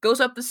 goes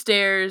up the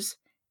stairs,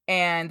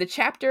 and the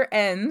chapter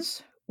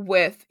ends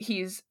with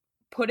he's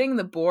putting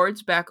the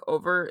boards back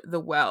over the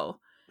well.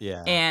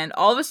 Yeah. And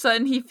all of a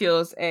sudden he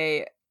feels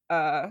a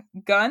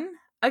gun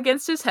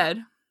against his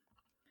head.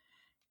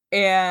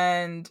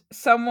 And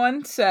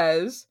someone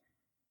says,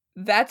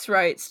 "That's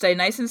right, stay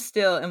nice and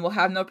still and we'll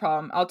have no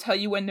problem. I'll tell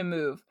you when to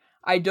move.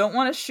 I don't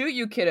want to shoot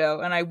you,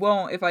 kiddo, and I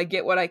won't if I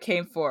get what I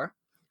came for.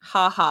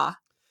 Ha ha."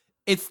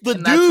 It's the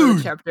and that's where the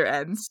dude. chapter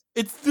ends.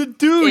 It's the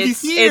dude.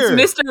 He's here.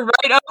 It's Mr.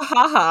 Righto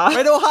Haha.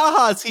 Righto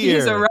Haha's here.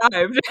 He's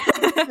arrived.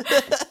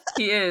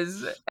 He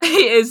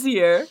is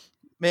here.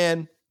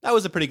 Man, that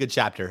was a pretty good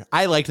chapter.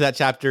 I liked that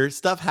chapter.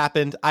 Stuff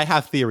happened. I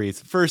have theories.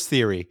 First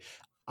theory.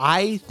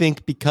 I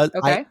think because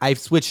I've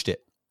switched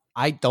it.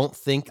 I don't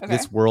think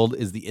this world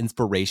is the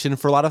inspiration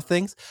for a lot of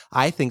things.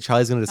 I think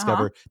Charlie's going to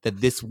discover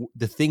that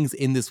the things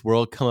in this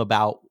world come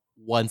about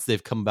once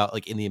they've come about,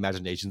 like in the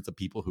imaginations of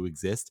people who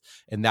exist.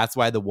 And that's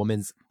why the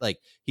woman's, like,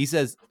 he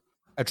says,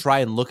 I try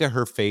and look at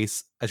her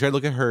face. I try to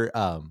look at her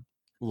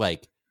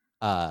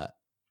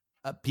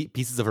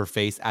pieces of her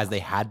face as they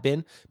had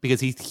been, because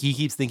he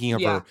keeps thinking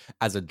of her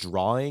as a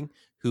drawing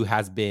who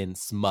has been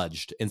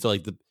smudged. And so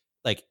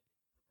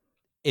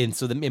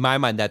in my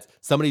mind, that's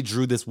somebody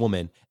drew this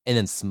woman and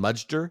then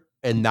smudged her,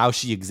 and now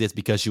she exists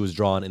because she was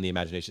drawn in the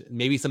imagination.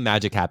 Maybe some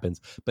magic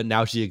happens, but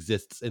now she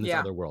exists in this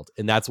other world.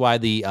 And that's why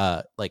the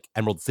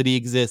Emerald City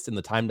exists and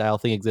the time dial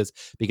thing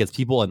exists, because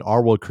people in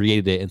our world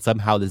created it, and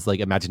somehow this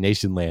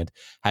imagination land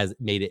has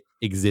made it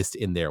exist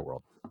in their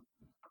world.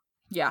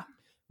 Yeah.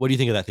 What do you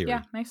think of that theory?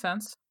 Yeah, makes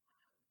sense.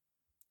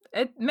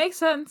 It makes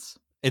sense.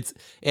 That's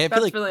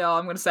really all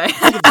I'm going to say. I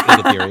think it's a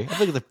good theory. I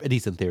think it's a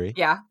decent theory.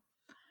 Yeah.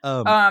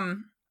 I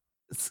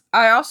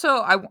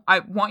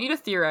want you to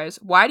theorize.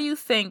 Why do you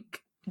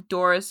think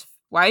Dora's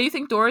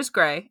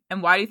gray,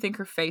 and why do you think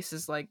her face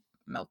is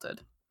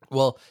melted?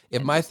 Well,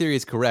 if my theory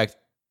is correct,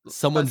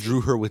 someone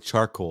drew her with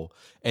charcoal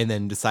and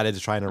then decided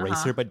to try and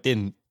erase her, but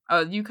didn't.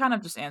 Oh, you kind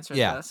of just answered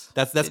this.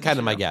 That's kind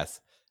of my guess.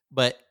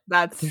 But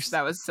that was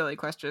a silly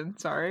question.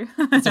 Sorry.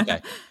 It's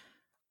okay.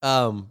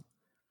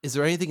 Is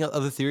there anything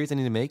other theories I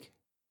need to make?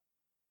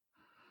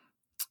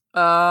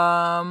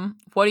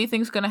 What do you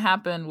think is going to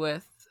happen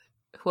with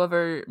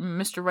whoever,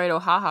 Mr. Righto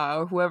Haha,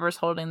 or whoever's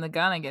holding the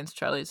gun against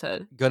Charlie's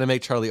head? Gonna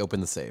make Charlie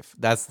open the safe.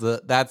 That's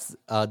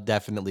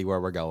definitely where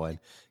we're going.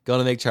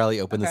 Gonna make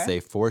Charlie open the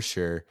safe for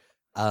sure.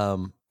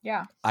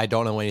 Yeah. I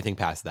don't know anything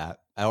past that.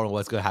 I don't know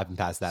what's gonna happen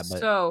past that. But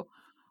so,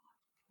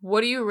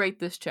 what do you rate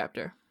this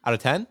chapter? Out of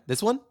 10?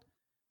 This one?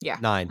 Yeah.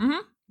 9. Mm-hmm.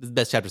 This is the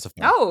best chapter so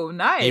far. Oh,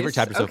 nice. Favorite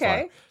chapter so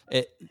far.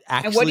 It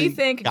actually. And what do you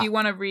think? Do you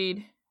want to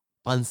read?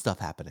 Fun stuff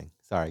happening.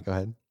 Sorry, go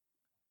ahead.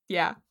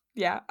 Yeah.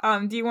 Yeah.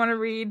 Do you want to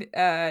read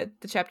the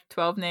chapter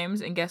 12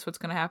 names and guess what's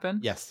going to happen?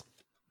 Yes.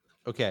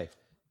 Okay.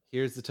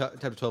 Here's the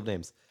chapter 12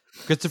 names.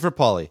 Christopher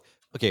Polly.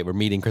 Okay, we're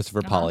meeting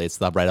Christopher Polly. It's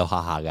the Righto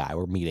Haha guy.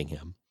 We're meeting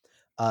him.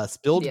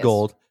 Spilled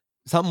gold.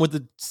 Something with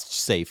the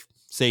safe.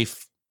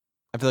 Safe.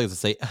 I feel like it's a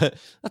safe.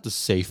 That's a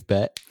safe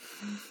bet.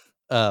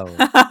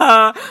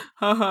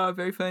 Haha,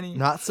 very funny.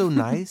 Not so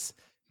nice.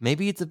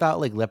 Maybe it's about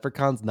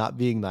leprechauns not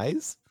being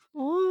nice. I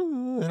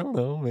don't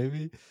know.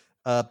 Maybe.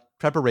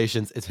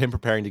 Preparations. It's him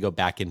preparing to go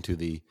back into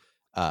the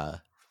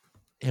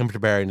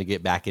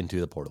get back into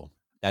the portal.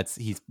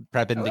 He's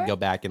prepping to go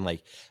back and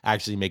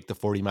actually make the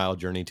 40-mile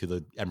journey to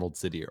the Emerald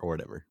City or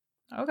whatever.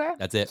 Okay.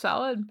 That's it.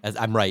 Solid.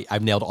 I'm right.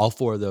 I've nailed all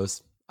 4 of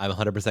those. I'm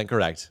 100%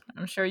 correct.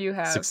 I'm sure you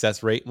have.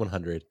 Success rate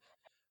 100.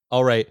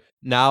 All right.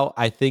 Now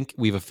I think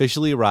we've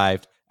officially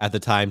arrived at the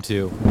time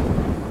to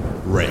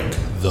rank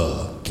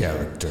the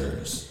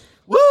characters.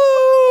 Woo!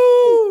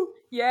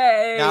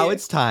 Yay! Now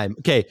it's time.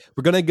 Okay,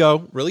 we're gonna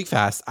go really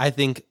fast. I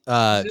think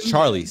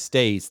Charlie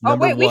stays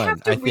number 1. We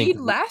have to read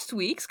last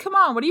week's. Come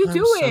on, what are you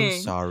doing? I'm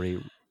so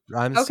sorry.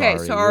 I'm sorry.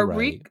 Okay, so our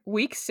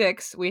week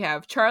 6, we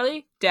have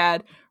Charlie,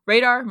 Dad,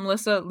 Radar,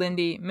 Melissa,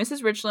 Lindy,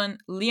 Mrs. Richland,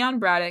 Leon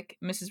Braddock,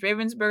 Mrs.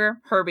 Ravensburger,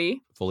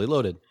 Herbie, Fully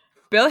loaded.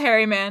 Bill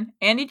Harriman,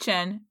 Andy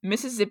Chen,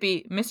 Mrs.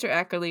 Zippy, Mr.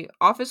 Ackerley,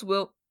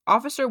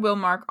 Officer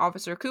Wilmark,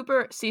 Officer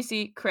Cooper,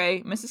 Cece,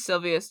 Cray, Mrs.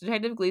 Silvius,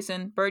 Detective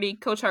Gleason, Birdie,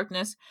 Coach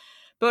Harkness,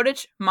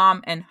 Bowditch,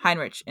 Mom, and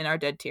Heinrich in our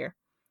dead tier.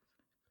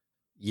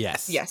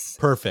 Yes. Yes.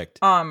 Perfect.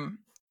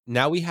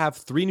 Now we have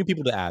 3 new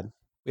people to add.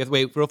 We have to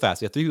wait real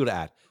fast. We have 3 people to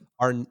add.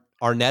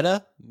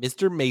 Arnetta,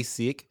 Mr.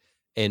 Masick,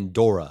 and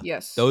Dora.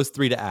 Yes. Those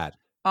 3 to add.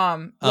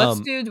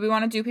 Do we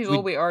want to do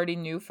people we already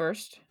knew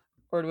first?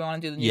 Or do we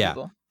want to do the new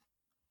people?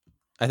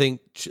 I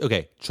think,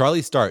 okay,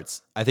 Charlie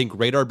starts. I think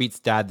Radar beats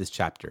Dad this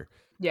chapter.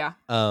 Yeah.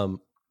 Let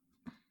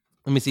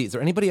me see. Is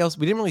there anybody else?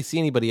 We didn't really see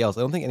anybody else.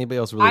 I don't think anybody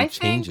else really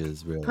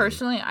changes, really.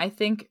 Personally, I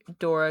think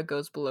Dora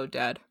goes below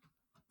Dad.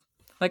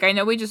 Like, I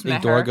know we just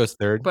met Dora her. Goes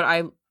third? But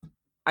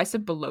I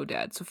said below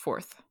Dad, so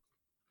 4th.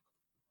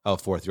 Oh,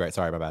 4th. You're right.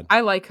 Sorry, my bad. I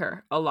like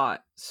her a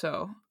lot,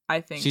 so I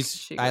think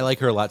I like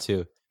her a lot,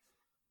 too.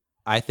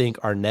 I think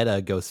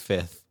Arnetta goes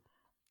 5th.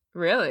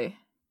 Really?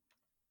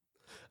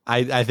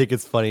 I think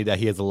it's funny that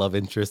he has a love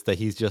interest that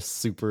he's just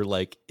super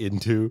like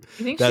into.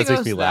 You think that she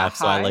makes me laugh,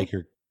 so I like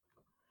her.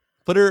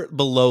 Put her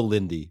below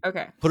Lindy.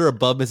 Okay. Put her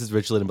above Mrs.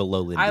 Richland and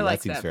below Lindy. I like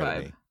that seems fair vibe.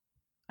 to me.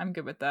 I'm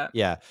good with that.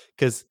 Yeah,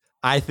 because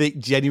I think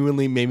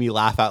genuinely made me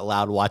laugh out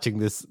loud watching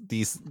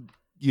these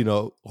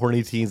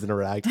horny teens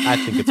interact. I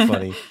think it's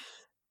funny.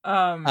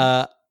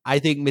 I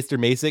think Mr.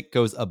 Masick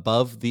goes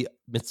above the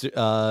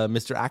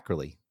Mr.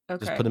 Ackerley.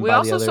 Okay. We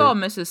also saw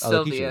Mrs.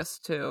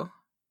 Silvius too.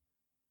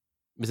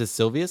 Mrs.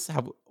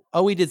 Silvius?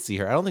 We did see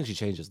her. I don't think she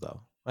changes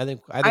though. I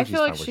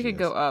feel like she could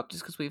go up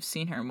just because we've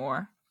seen her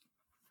more.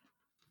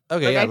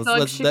 Okay, yeah.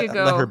 Let's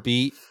let her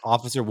be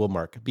Officer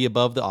Wilmark. Be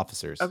above the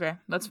officers. Okay,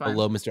 that's fine.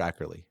 Below Mr.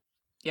 Ackerley.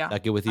 Yeah.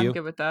 That good with you? I'm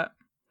good with that.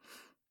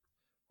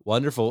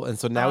 Wonderful. And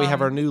so now we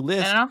have our new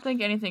list. And I don't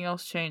think anything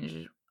else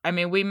changed. I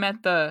mean, we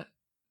met the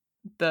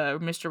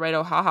Mr.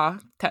 Righto haha,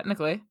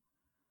 technically.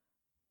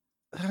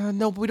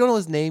 No, but we don't know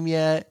his name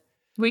yet.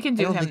 We can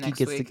do him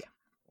next week.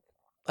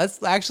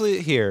 Let's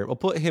actually we'll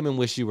put him in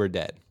Wish You Were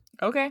Dead.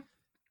 Okay.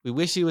 We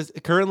wish he was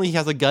currently he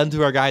has a gun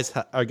to our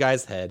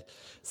guy's head.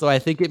 So I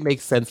think it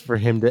makes sense for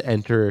him to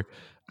enter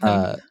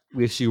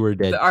Wish You Were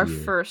Dead. Our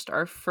first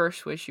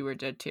Wish You Were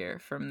Dead tier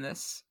from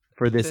this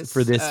for this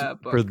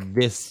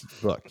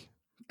book.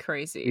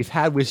 Crazy. We've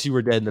had Wish You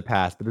Were Dead in the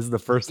past, but this is the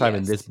first time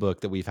in this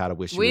book that we've had a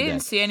Wish You Were Dead. We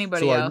didn't see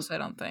anybody else, I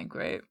don't think,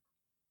 right?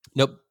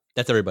 Nope.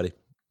 That's everybody.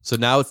 So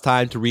now it's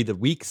time to read the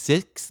week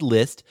 6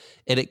 list,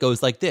 and it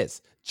goes like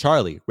this.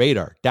 Charlie,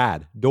 Radar,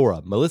 Dad,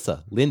 Dora,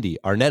 Melissa, Lindy,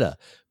 Arnetta,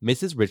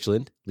 Mrs.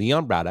 Richland,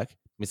 Leon Braddock,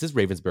 Mrs.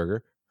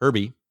 Ravensburger,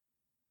 Herbie.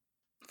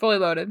 Fully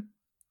loaded.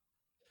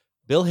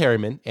 Bill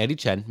Harriman, Andy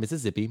Chen, Mrs.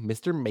 Zippy,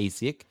 Mr.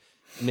 Masick,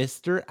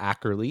 Mr.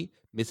 Ackerley,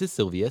 Mrs.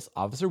 Silvius,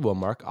 Officer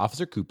Wilmark,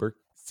 Officer Cooper,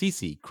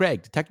 Cece,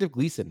 Craig, Detective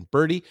Gleason,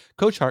 Birdie,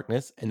 Coach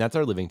Harkness, and that's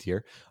our living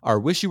tier. Our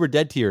Wish You Were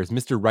Dead tier is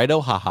Mr.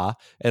 Righto haha,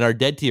 and our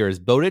dead tier is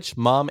Bowditch,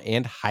 Mom,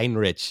 and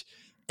Heinrich.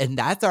 And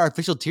that's our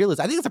official tier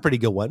list. I think it's a pretty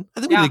good one.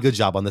 I think we did a good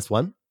job on this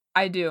one.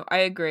 I do. I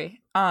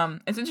agree.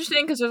 It's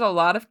interesting because there's a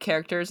lot of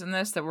characters in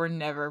this that we're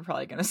never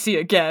probably going to see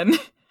again.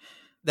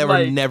 That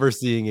we're never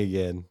seeing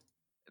again.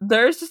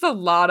 There's just a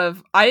lot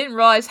of... I didn't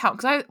realize how...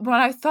 Because when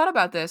I thought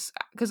about this...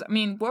 Because, I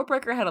mean,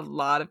 Worldbreaker had a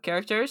lot of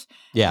characters.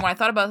 Yeah. And when I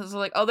thought about this, I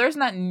was like, there's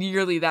not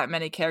nearly that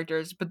many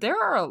characters. But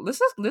there are... This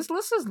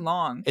list is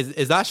long.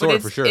 It's not short,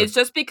 for sure. It's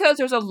just because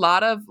there's a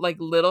lot of,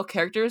 little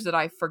characters that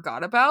I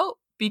forgot about.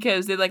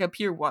 Because they,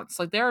 appear once.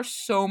 There are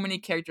so many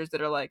characters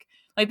that are, like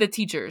the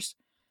teachers.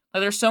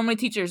 There's so many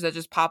teachers that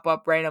just pop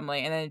up randomly.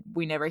 And then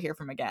we never hear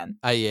from again.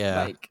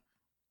 Yeah.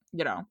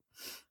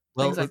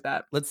 Things like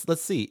that.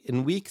 Let's see.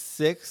 In week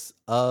 6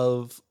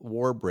 of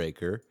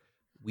Warbreaker,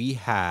 we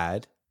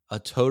had a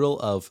total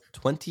of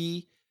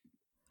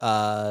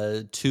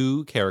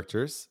 22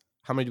 characters.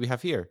 How many do we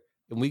have here?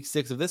 In week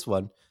 6 of this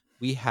one,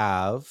 we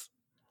have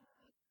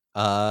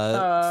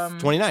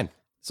 29.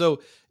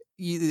 So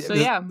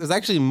there's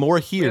actually more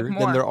here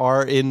than there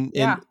are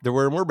there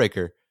were in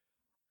Warbreaker.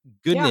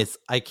 Goodness,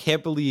 I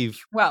can't believe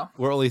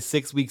we're only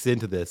 6 weeks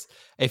into this.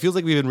 It feels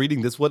like we've been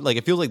reading this one.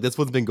 It feels like this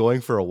one's been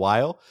going for a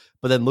while.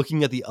 But then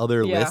looking at the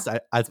other list,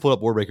 I pulled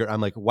up Warbreaker. I'm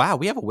like, wow,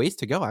 we have a ways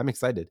to go. I'm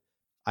excited.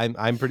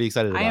 I'm pretty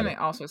excited about it. I am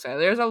also excited.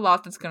 There's a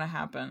lot that's going to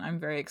happen. I'm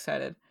very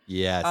excited.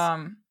 Yes.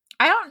 I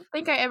don't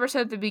think I ever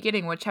said at the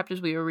beginning what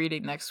chapters we were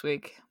reading next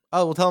week.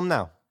 Oh, we'll tell them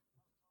now.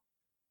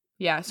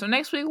 Yeah, so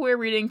next week we're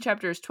reading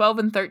chapters 12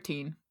 and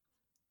 13.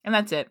 And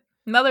that's it.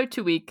 Another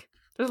 2 week.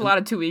 There's a lot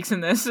of 2 weeks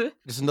in this.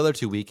 Just another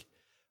 2 week.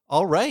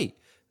 All right.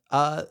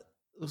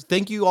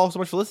 Thank you all so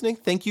much for listening.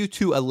 Thank you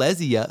to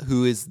Alesia,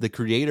 who is the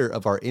creator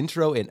of our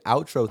intro and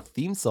outro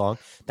theme song.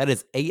 That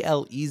is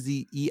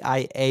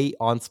Alezeia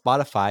on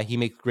Spotify. He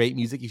makes great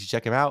music. You should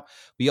check him out.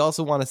 We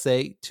also want to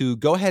say to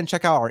go ahead and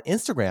check out our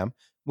Instagram,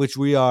 which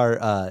we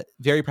are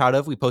very proud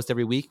of. We post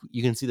every week.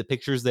 You can see the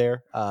pictures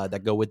there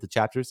that go with the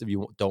chapters if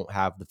you don't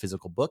have the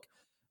physical book.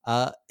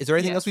 Is there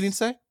anything else we need to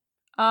say?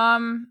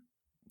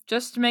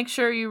 Just make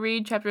sure you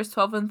read chapters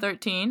 12 and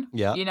 13.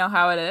 Yeah. You know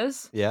how it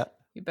is. Yeah.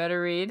 You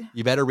better read.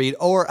 You better read,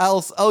 or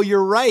else, oh,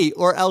 you're right,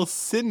 or else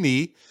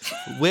Sydney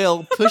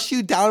will push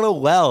you down a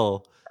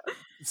well.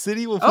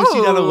 Sydney will push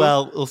you down a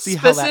well. We'll see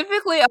how that...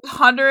 Specifically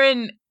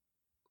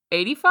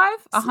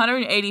 185?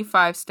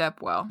 185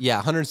 step well. Yeah,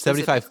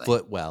 175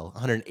 foot well,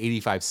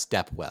 185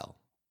 step well.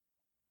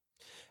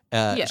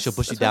 Yes, she'll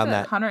push you down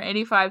that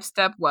 185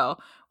 step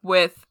well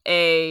with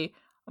a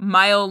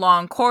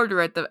mile-long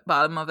corridor at the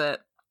bottom of it,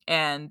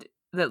 and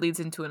that leads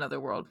into another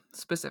world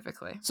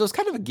specifically. So it's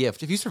kind of a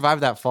gift. If you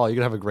survive that fall, you're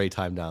gonna have a great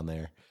time down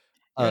there.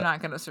 You're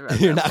not gonna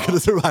survive. You're not gonna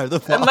survive the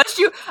fall unless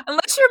you're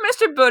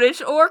Mr.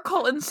 Buttish or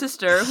Colton's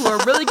sister, who are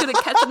really good at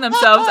catching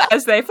themselves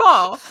as they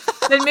fall.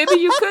 Then maybe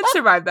you could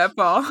survive that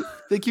fall.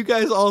 Thank you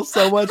guys all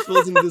so much for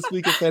listening to this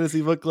week of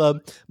Fantasy Book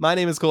Club. My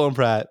name is Colton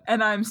Pratt,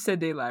 and I'm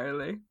Sydney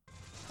Lyerly.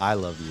 I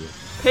love you.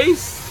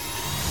 Peace.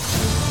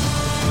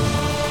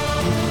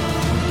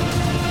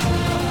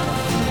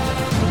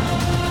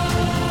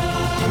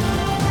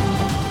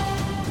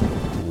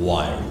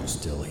 Why are you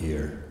still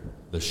here?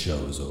 The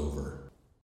show's over.